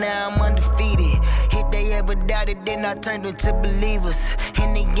then, but now I'm undefeated. If they ever doubted, then I turned them to believers.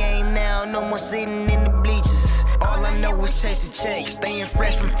 In the game now, no more sitting in the bleachers. All I know is chasing checks, staying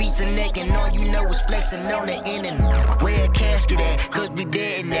fresh from pizza neck, and all you know is flexing on the internet. Where a casket at? Cause we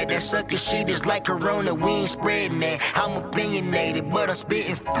dead in that. That sucker shit is like Corona, we ain't spreading that. I'm opinionated, but I'm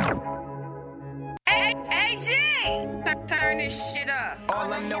spitting. AG, turn this shit up.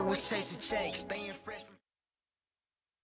 All I know is chasing checks, staying fresh.